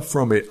this cup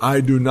from me. I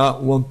do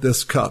not want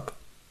this cup.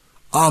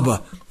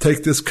 Abba,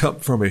 take this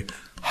cup from me.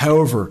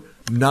 However,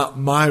 not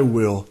my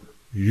will,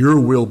 your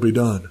will be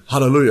done.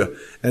 Hallelujah.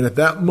 And at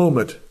that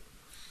moment,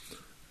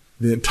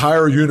 the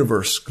entire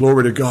universe,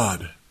 glory to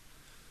God,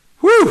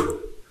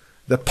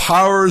 the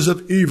powers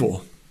of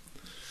evil,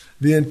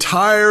 the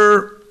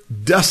entire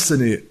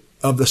destiny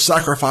of the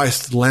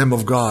sacrificed Lamb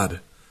of God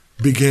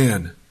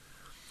began.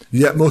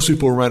 Yet most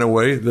people ran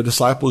away. The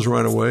disciples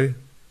ran away.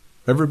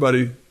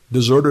 Everybody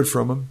deserted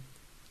from him.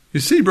 You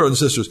see,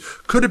 brothers and sisters,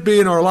 could it be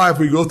in our life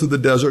we go through the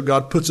desert,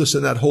 God puts us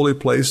in that holy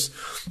place,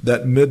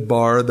 that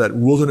midbar, that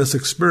wilderness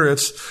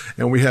experience,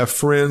 and we have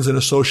friends and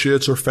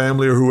associates or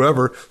family or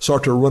whoever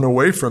start to run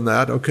away from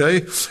that,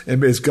 okay?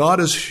 And as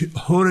God is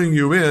honing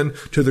you in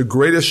to the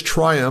greatest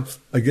triumph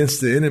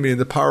against the enemy and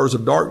the powers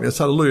of darkness,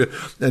 hallelujah,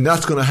 and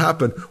that's going to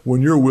happen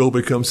when your will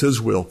becomes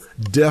his will.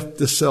 Death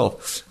to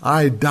self.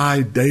 I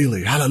die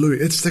daily.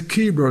 Hallelujah. It's the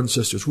key, brothers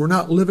and sisters. We're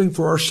not living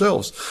for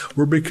ourselves.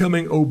 We're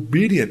becoming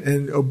obedient,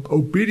 and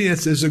obedience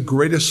is the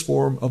greatest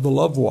form of the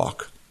love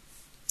walk.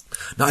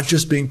 Not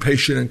just being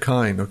patient and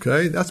kind,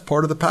 okay? That's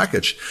part of the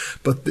package.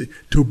 But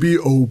to be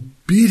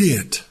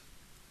obedient.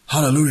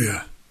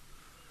 Hallelujah.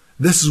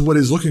 This is what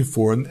he's looking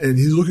for. And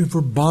he's looking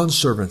for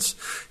bondservants.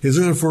 He's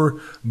looking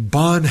for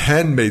bond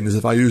handmaidens,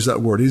 if I use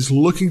that word. He's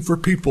looking for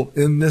people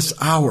in this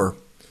hour.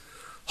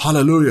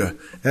 Hallelujah.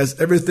 As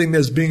everything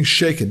is being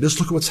shaken. Just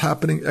look at what's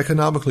happening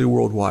economically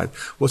worldwide.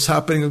 What's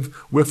happening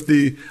with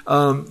the,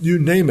 you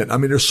name it. I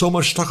mean, there's so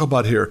much to talk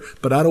about here,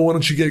 but I don't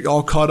want you to get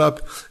all caught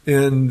up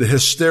in the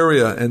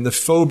hysteria and the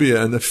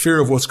phobia and the fear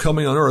of what's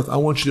coming on earth. I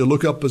want you to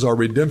look up as our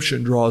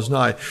redemption draws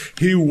nigh.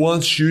 He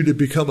wants you to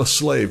become a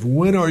slave.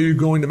 When are you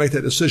going to make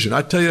that decision?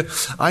 I tell you,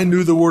 I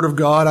knew the word of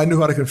God. I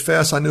knew how to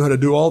confess. I knew how to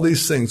do all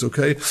these things,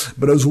 okay?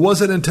 But it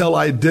wasn't until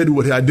I did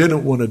what I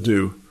didn't want to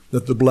do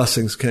that the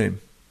blessings came.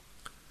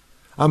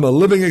 I'm a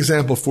living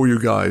example for you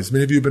guys.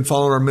 Many of you have been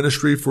following our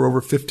ministry for over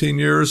 15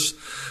 years.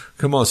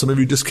 Come on, some of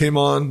you just came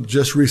on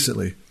just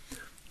recently.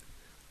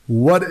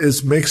 What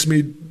makes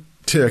me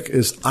tick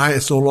is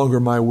it's no longer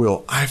my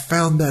will. I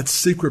found that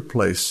secret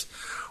place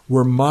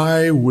where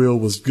my will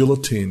was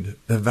guillotined,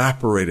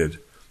 evaporated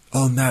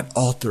on that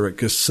altar at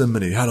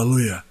Gethsemane.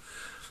 Hallelujah.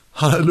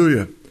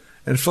 Hallelujah.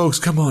 And folks,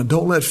 come on,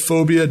 don't let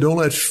phobia, don't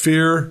let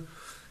fear.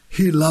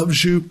 He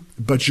loves you,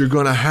 but you're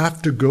going to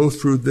have to go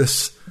through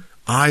this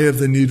eye of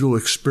the needle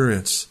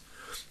experience.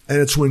 And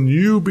it's when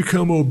you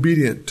become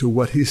obedient to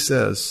what he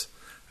says,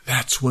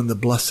 that's when the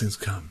blessings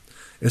come.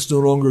 It's no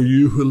longer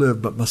you who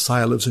live, but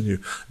Messiah lives in you.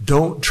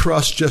 Don't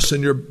trust just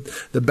in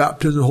the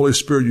baptism of the Holy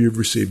Spirit you've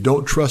received.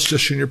 Don't trust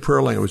just in your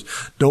prayer language.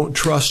 Don't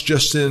trust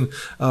just in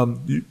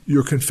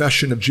your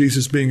confession of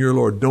Jesus being your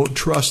Lord. Don't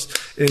trust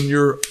in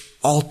your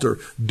altar.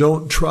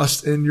 Don't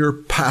trust in your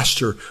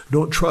pastor.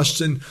 Don't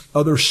trust in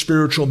other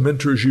spiritual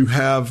mentors you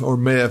have or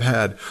may have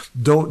had.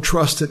 Don't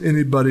trust in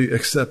anybody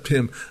except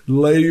him.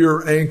 Lay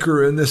your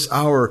anchor in this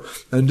hour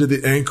under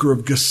the anchor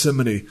of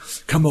Gethsemane.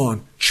 Come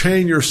on,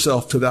 chain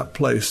yourself to that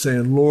place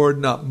saying, Lord,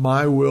 not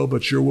my will,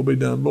 but your will be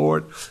done.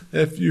 Lord,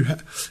 if you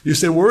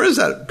say, where is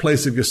that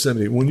place of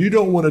Gethsemane? When you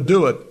don't want to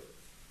do it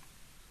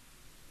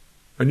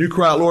and you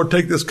cry out, Lord,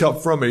 take this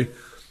cup from me.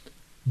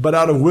 But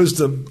out of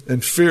wisdom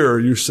and fear,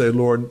 you say,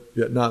 Lord,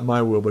 yet not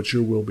my will, but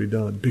your will be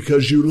done.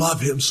 Because you love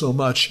him so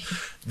much.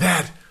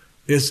 That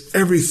is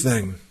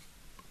everything,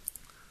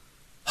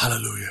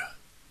 hallelujah,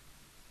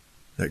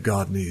 that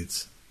God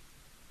needs.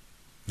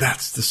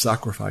 That's the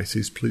sacrifice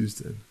he's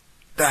pleased in.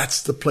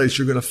 That's the place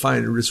you're going to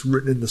find it. It's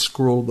written in the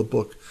scroll of the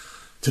book.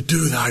 To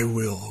do thy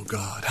will, O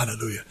God.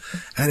 Hallelujah.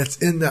 And it's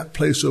in that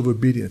place of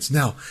obedience.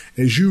 Now,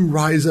 as you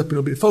rise up in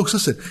obedience, folks,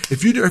 listen,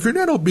 if you're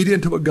not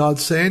obedient to what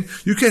God's saying,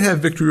 you can't have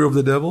victory over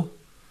the devil.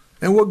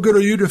 And what good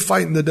are you to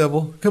fighting the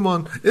devil? Come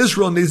on.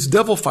 Israel needs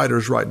devil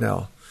fighters right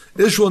now.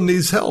 Israel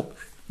needs help.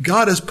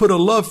 God has put a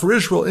love for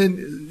Israel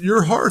in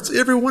your hearts,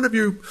 every one of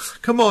you.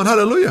 Come on.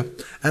 Hallelujah.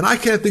 And I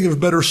can't think of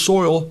better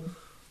soil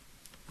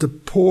to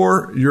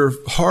pour your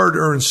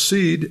hard-earned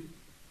seed,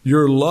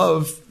 your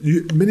love.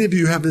 Many of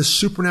you have this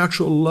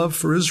supernatural love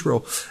for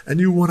Israel, and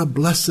you want to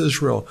bless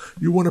Israel.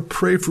 You want to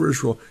pray for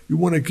Israel. You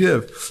want to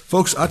give.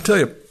 Folks, I tell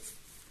you,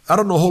 I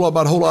don't know a whole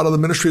lot of the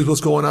ministries,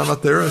 what's going on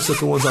out there, except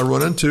the ones I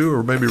run into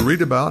or maybe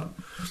read about.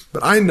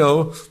 But I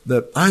know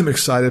that I'm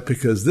excited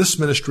because this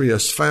ministry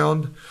has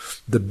found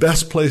the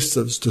best place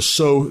to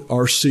sow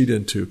our seed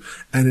into,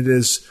 and it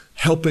is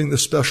helping the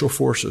special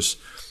forces,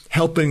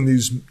 helping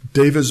these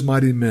David's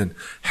mighty men,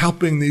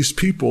 helping these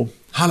people,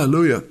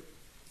 hallelujah,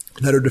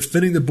 that are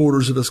defending the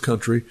borders of this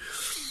country,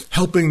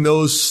 helping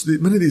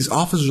many of these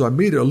officers I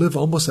meet live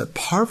almost at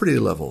poverty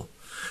level.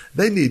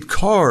 They need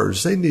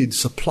cars, they need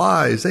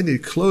supplies, they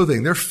need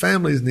clothing, their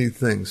families need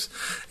things.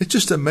 It's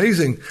just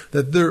amazing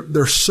that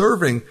they're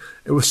serving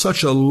with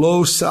such a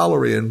low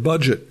salary and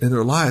budget in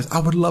their lives. I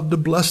would love to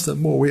bless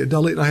them more.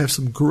 Dalit and I have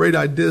some great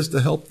ideas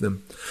to help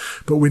them.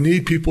 But we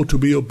need people to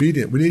be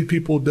obedient. We need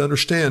people to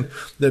understand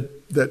that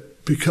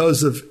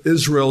because of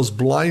Israel's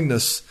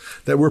blindness,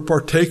 that we're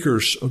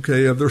partakers,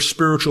 okay, of their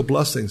spiritual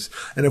blessings.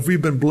 And if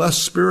we've been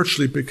blessed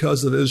spiritually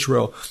because of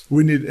Israel,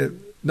 we need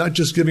not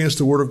just giving us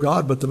the word of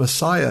God, but the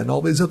Messiah and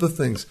all these other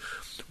things.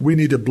 We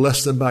need to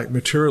bless them back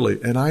materially.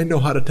 And I know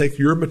how to take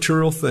your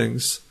material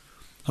things,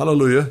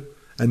 hallelujah,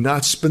 and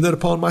not spend it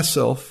upon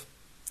myself.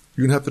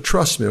 You're going to have to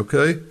trust me,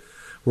 okay?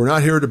 We're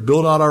not here to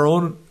build out our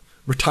own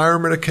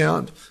retirement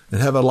account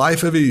and have a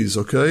life of ease,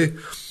 okay?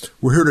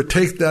 We're here to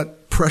take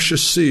that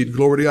precious seed,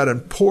 glory to God,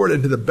 and pour it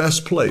into the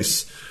best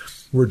place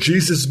where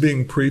Jesus is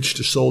being preached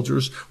to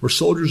soldiers, where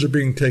soldiers are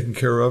being taken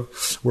care of,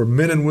 where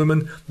men and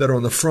women that are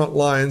on the front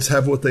lines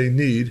have what they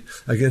need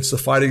against the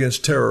fight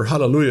against terror.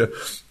 Hallelujah.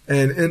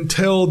 And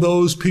until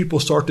those people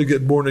start to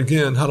get born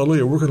again,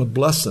 hallelujah, we're going to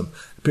bless them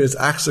because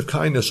acts of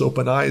kindness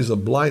open eyes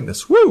of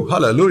blindness. Woo!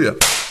 Hallelujah.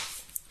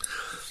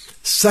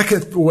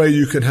 Second way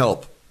you can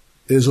help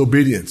is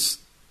obedience.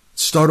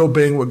 Start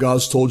obeying what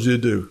God's told you to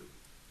do.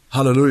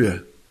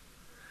 Hallelujah.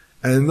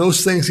 And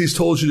those things he's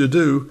told you to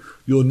do,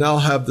 you'll now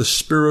have the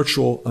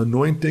spiritual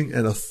anointing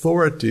and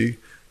authority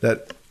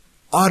that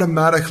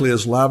automatically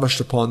is lavished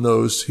upon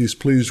those he's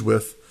pleased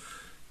with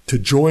to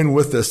join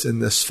with us in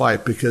this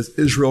fight, because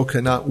Israel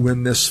cannot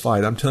win this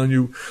fight. I'm telling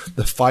you,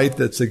 the fight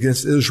that's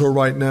against Israel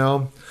right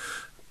now,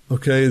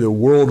 okay, the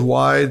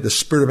worldwide, the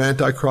spirit of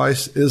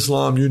Antichrist,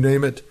 Islam, you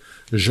name it,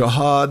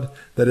 jihad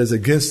that is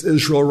against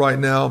Israel right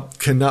now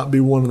cannot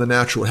be one in the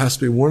natural. It has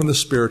to be one in the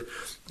spirit.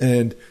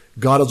 And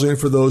God is looking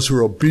for those who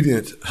are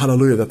obedient,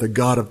 hallelujah, that the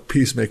God of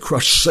peace may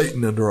crush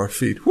Satan under our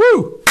feet.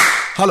 Woo!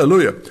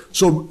 Hallelujah.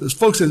 So,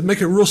 folks,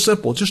 make it real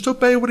simple. Just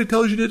obey what he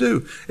tells you to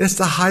do. It's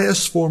the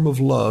highest form of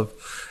love.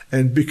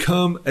 And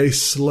become a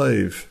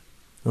slave.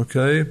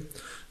 Okay?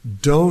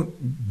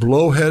 Don't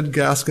blow head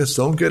gaskets.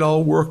 Don't get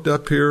all worked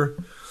up here.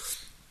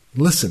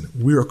 Listen,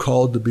 we are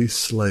called to be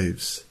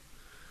slaves.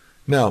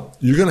 Now,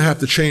 you're going to have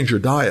to change your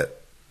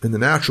diet in the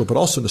natural, but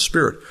also in the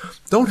spirit.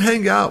 Don't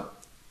hang out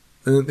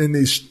in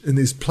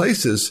these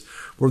places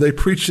where they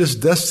preach this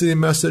destiny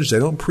message. They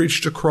don't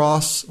preach the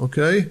cross,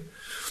 okay?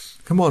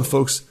 Come on,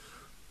 folks.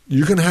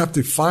 You're going to have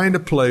to find a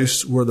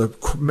place where the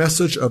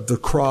message of the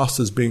cross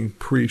is being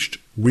preached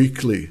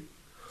weekly.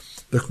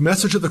 The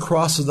message of the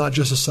cross is not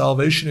just a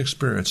salvation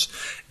experience.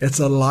 It's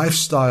a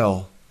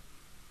lifestyle.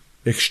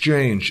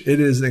 Exchange. It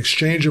is an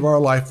exchange of our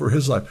life for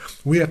his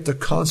life. We have to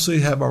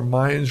constantly have our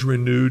minds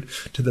renewed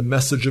to the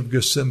message of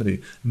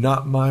Gethsemane.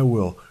 Not my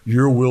will,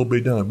 your will be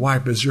done. Why?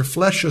 Because your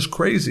flesh is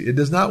crazy. It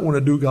does not want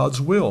to do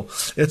God's will.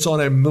 It's on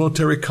a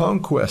military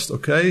conquest,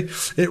 okay?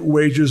 It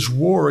wages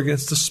war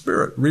against the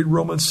spirit. Read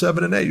Romans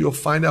 7 and 8. You'll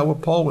find out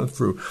what Paul went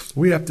through.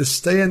 We have to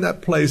stay in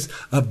that place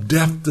of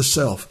death to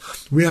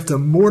self. We have to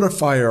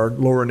mortify our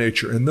lower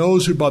nature. And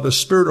those who by the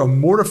Spirit are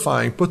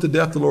mortifying, put to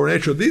death the lower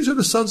nature, these are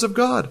the sons of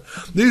God.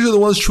 These are the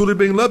ones truly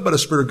being led by the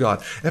Spirit of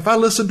God. If I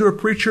listen to a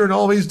preacher and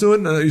all he's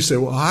doing, and you say,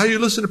 well, how you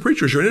listen to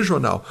preachers? You're in Israel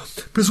now.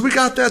 Because we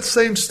got that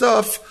same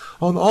stuff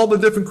on all the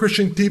different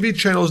Christian TV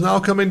channels now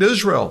coming to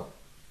Israel.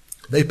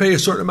 They pay a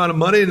certain amount of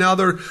money, and now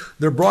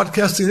they're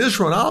broadcasting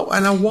Israel.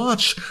 And I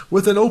watch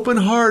with an open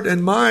heart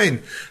and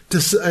mind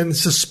and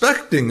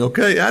suspecting,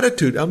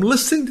 attitude. I'm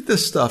listening to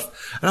this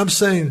stuff, and I'm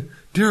saying,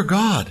 dear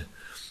God,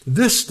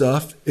 this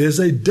stuff is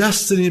a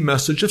destiny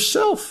message of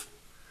self.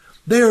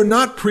 They are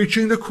not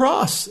preaching the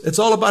cross. It's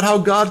all about how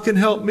God can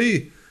help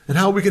me and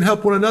how we can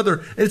help one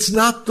another. It's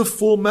not the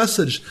full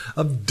message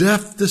of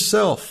death to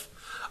self,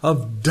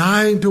 of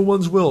dying to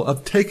one's will,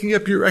 of taking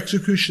up your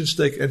execution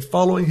stake and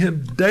following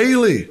him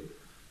daily.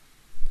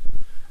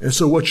 And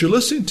so what you're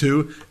listening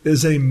to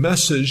is a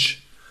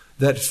message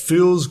that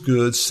feels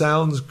good,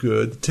 sounds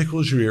good,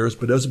 tickles your ears,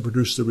 but doesn't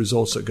produce the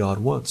results that God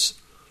wants.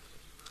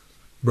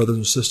 Brothers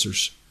and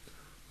sisters,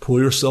 pull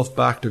yourself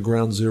back to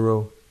ground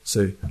zero.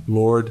 Say,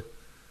 Lord,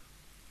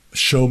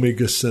 show me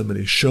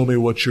Gethsemane. Show me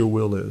what your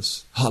will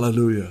is.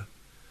 Hallelujah.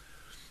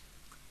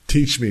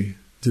 Teach me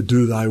to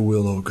do thy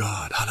will, O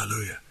God.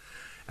 Hallelujah.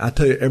 I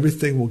tell you,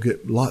 everything will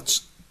get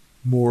lots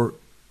more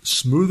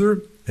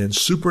smoother and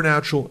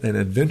supernatural and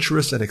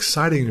adventurous and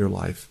exciting in your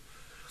life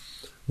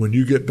when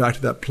you get back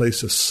to that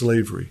place of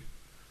slavery.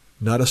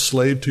 Not a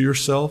slave to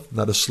yourself,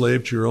 not a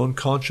slave to your own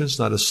conscience,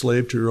 not a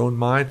slave to your own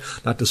mind,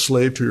 not a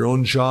slave to your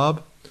own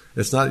job.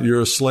 It's not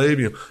you're a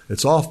slave.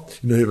 It's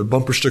off. You have a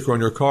bumper sticker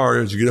on your car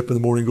as you get up in the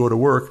morning and go to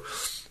work.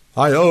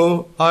 I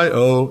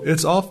owe.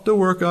 It's off to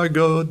work I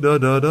go. Da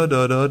da da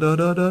da da da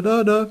da da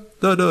da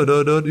da da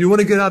da da. You want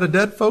to get out of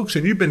debt, folks?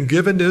 And you've been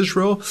given to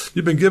Israel.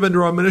 You've been given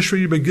to our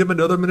ministry. You've been given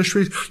to other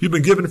ministries. You've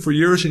been given for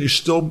years, and you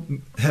still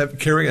have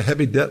carrying a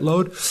heavy debt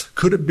load.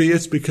 Could it be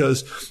it's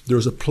because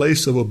there's a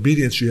place of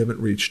obedience you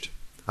haven't reached?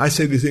 I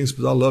say these things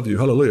because I love you.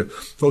 Hallelujah,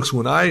 folks.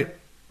 When I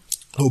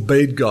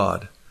obeyed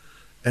God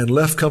and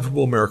left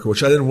comfortable America,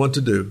 which I didn't want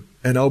to do,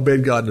 and I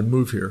obeyed God to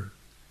move here.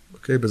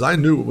 Because I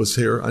knew what was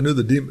here. I knew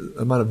the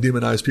amount of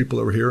demonized people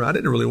that were here. I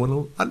didn't really want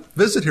to. I'd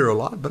visit here a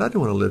lot, but I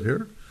didn't want to live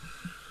here.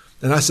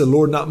 And I said,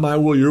 Lord, not my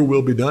will, your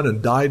will be done,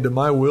 and died to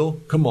my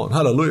will. Come on,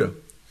 hallelujah.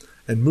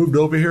 And moved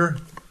over here.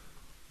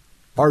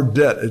 Our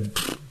debt,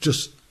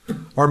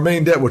 our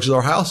main debt, which is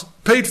our house,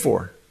 paid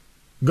for.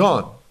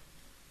 Gone.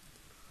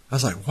 I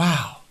was like,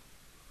 wow.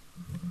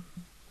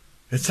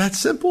 It's that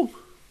simple?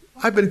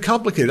 I've been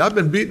complicated. I've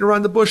been beating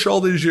around the bush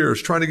all these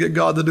years trying to get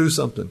God to do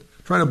something,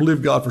 trying to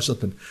believe God for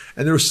something.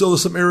 And there were still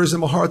some areas in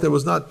my heart that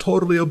was not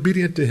totally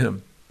obedient to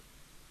him.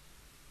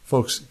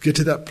 Folks, get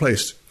to that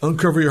place.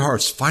 Uncover your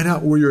hearts. Find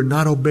out where you're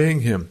not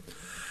obeying him.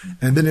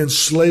 And then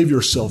enslave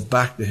yourself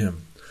back to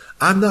him.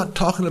 I'm not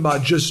talking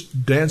about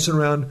just dancing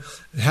around,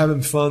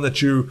 having fun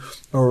that you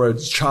are a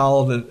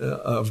child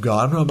of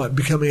God. I'm talking about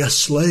becoming a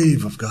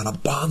slave of God, a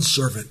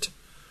bondservant.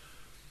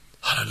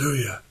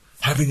 Hallelujah.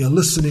 Having a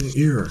listening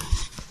ear.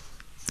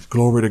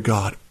 Glory to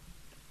God.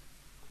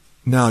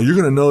 Now, you're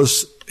going to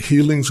notice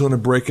healing's going to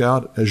break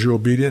out as you're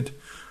obedient.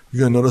 You're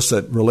going to notice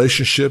that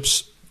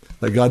relationships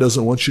that God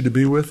doesn't want you to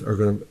be with are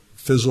going to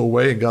fizzle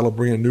away, and God will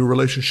bring in new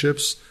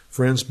relationships,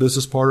 friends,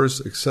 business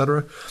partners,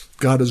 etc.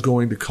 God is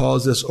going to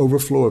cause this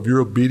overflow of your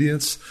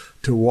obedience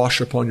to wash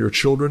upon your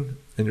children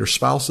and your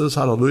spouses.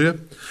 Hallelujah.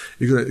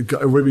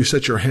 Wherever you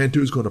set your hand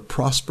to is going to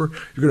prosper.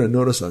 You're going to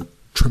notice a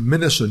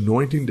tremendous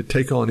anointing to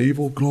take on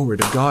evil. Glory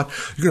to God.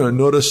 You're going to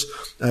notice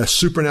a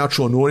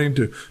supernatural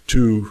anointing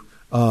to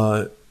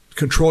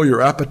control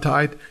your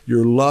appetite,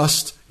 your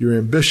lust, your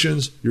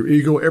ambitions, your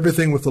ego,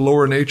 everything with the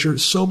lower nature.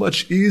 It's so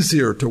much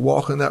easier to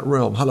walk in that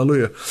realm.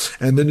 Hallelujah.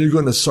 And then you're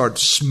going to start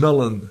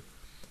smelling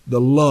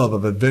the love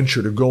of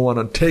adventure to go on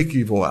and take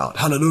evil out.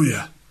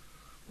 Hallelujah.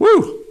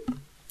 Woo!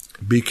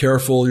 Be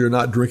careful you're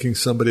not drinking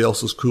somebody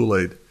else's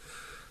Kool-Aid.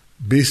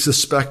 Be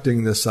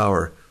suspecting this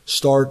hour.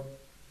 Start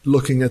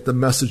looking at the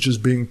messages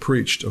being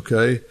preached,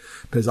 okay?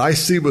 Because I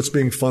see what's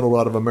being funneled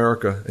out of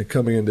America and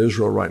coming into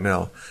Israel right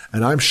now.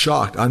 And I'm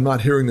shocked. I'm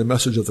not hearing the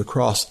message of the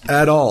cross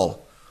at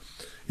all.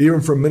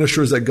 Even from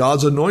ministers that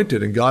God's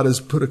anointed and God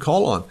has put a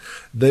call on.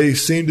 They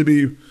seem to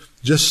be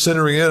just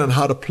centering in on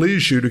how to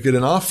please you to get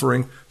an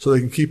offering so they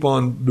can keep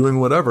on doing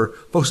whatever.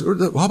 Folks,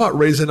 how about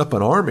raising up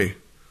an army?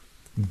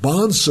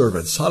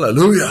 Bondservants.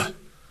 Hallelujah.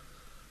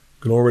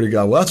 Glory to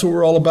God. Well, that's what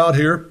we're all about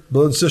here.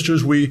 Brothers and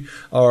sisters,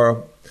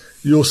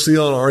 you'll see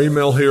on our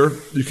email here,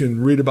 you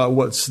can read about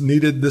what's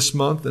needed this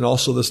month and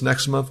also this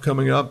next month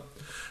coming up.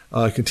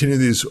 Continue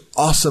these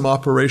awesome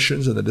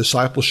operations and the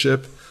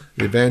discipleship,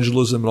 the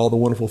evangelism, and all the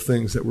wonderful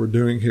things that we're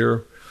doing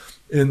here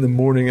in the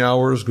morning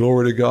hours.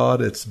 Glory to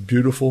God. It's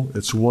beautiful.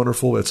 It's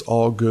wonderful. It's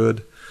all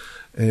good.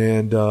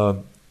 And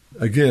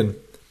again,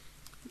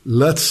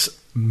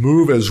 let's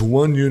move as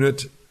one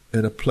unit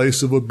in a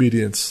place of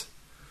obedience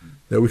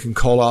that we can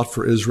call out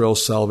for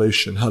Israel's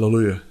salvation.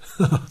 Hallelujah.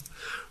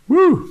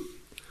 Woo!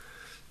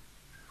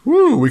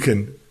 Woo! We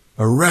can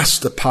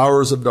arrest the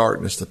powers of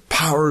darkness, the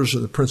powers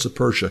of the Prince of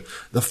Persia,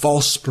 the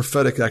false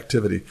prophetic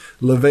activity,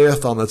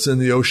 Leviathan that's in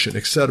the ocean,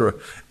 etc.,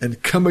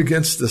 and come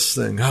against this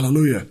thing.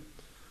 Hallelujah.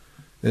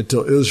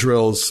 Until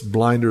Israel's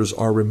blinders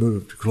are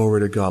removed.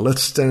 Glory to God.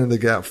 Let's stand in the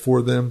gap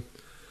for them.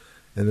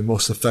 And the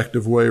most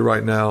effective way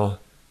right now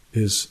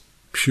is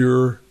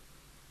pure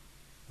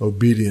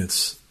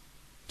obedience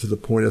to the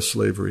point of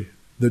slavery,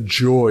 the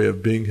joy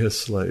of being his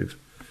slave.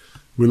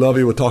 We love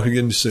you. We'll talk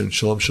again soon.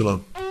 Shalom,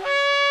 shalom.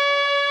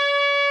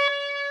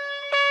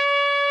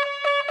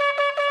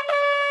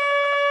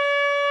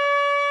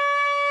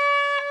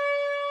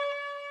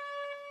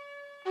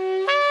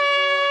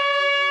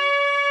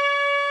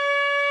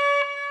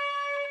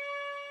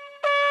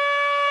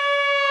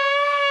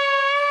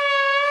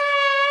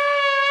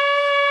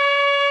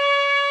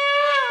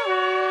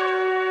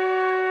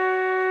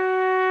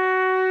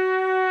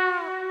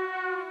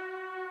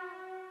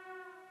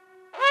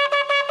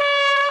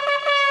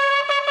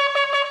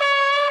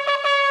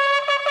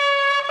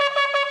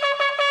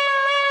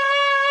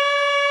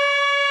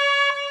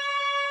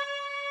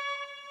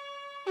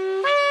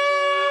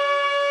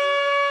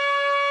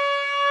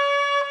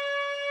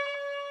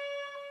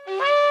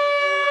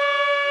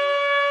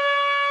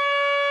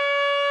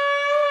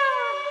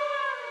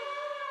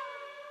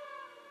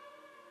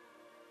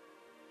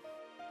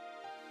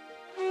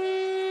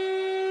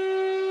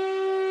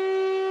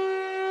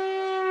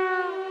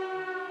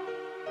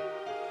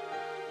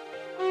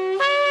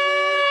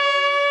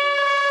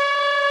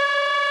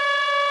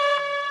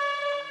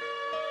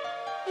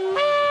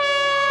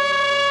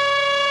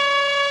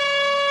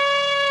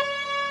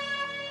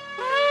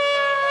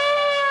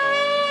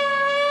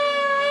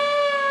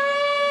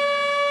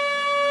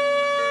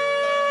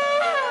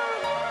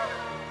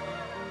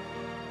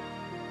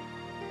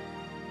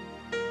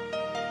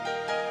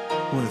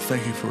 I want to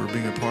thank you for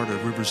being a part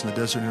of Rivers in the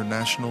Desert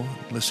International,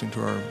 listening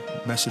to our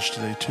message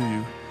today to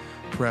you.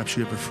 Perhaps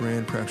you have a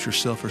friend, perhaps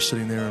yourself are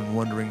sitting there and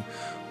wondering,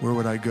 where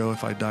would I go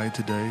if I died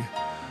today?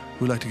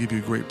 We'd like to give you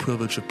a great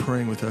privilege of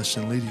praying with us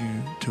and leading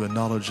you to a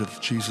knowledge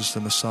of Jesus the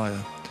Messiah.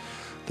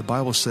 The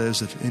Bible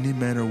says if any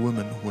man or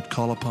woman would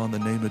call upon the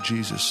name of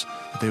Jesus,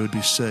 that they would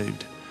be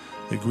saved.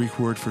 The Greek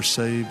word for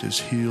saved is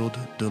healed,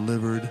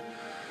 delivered.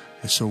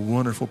 It's a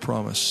wonderful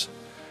promise.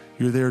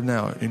 You're there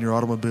now in your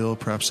automobile,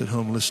 perhaps at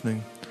home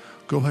listening.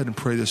 Go ahead and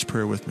pray this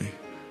prayer with me.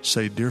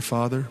 Say, Dear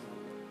Father,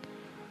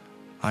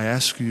 I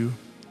ask you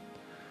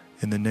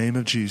in the name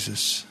of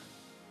Jesus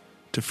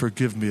to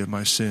forgive me of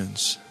my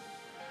sins.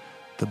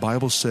 The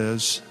Bible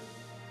says,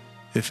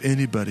 if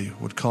anybody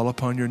would call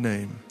upon your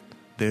name,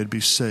 they would be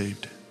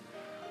saved.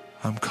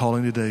 I'm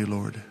calling today,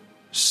 Lord.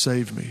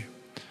 Save me,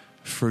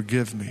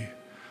 forgive me,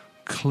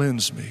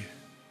 cleanse me,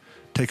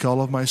 take all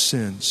of my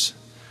sins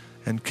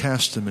and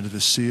cast them into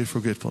the sea of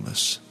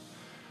forgetfulness.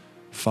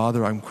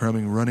 Father, I'm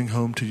coming running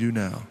home to you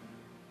now.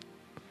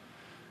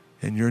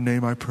 In your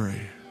name I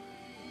pray.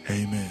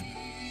 Amen.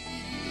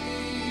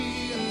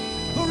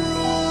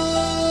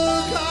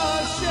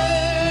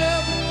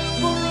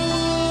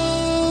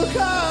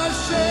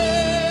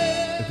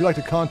 If you'd like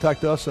to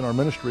contact us in our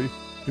ministry,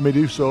 you may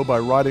do so by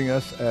writing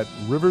us at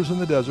Rivers in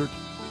the Desert,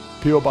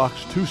 P.O.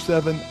 Box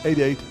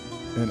 2788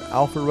 in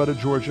Alpharetta,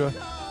 Georgia,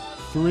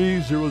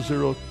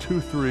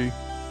 30023 in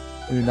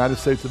the United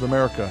States of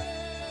America.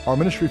 Our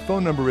ministry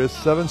phone number is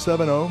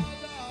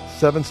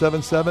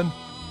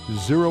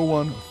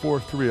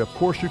 770-777-0143. Of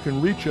course, you can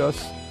reach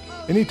us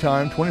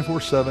anytime,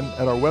 24/7,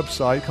 at our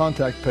website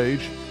contact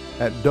page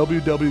at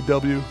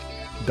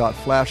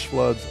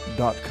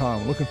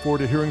www.flashfloods.com. Looking forward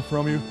to hearing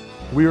from you.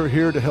 We are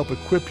here to help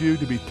equip you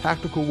to be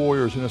tactical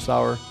warriors in this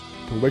hour,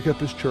 to wake up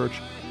His church,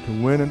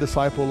 to win and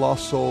disciple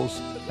lost souls,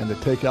 and to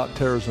take out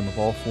terrorism of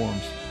all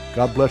forms.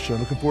 God bless you.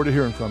 I'm looking forward to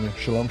hearing from you.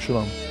 Shalom,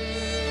 shalom.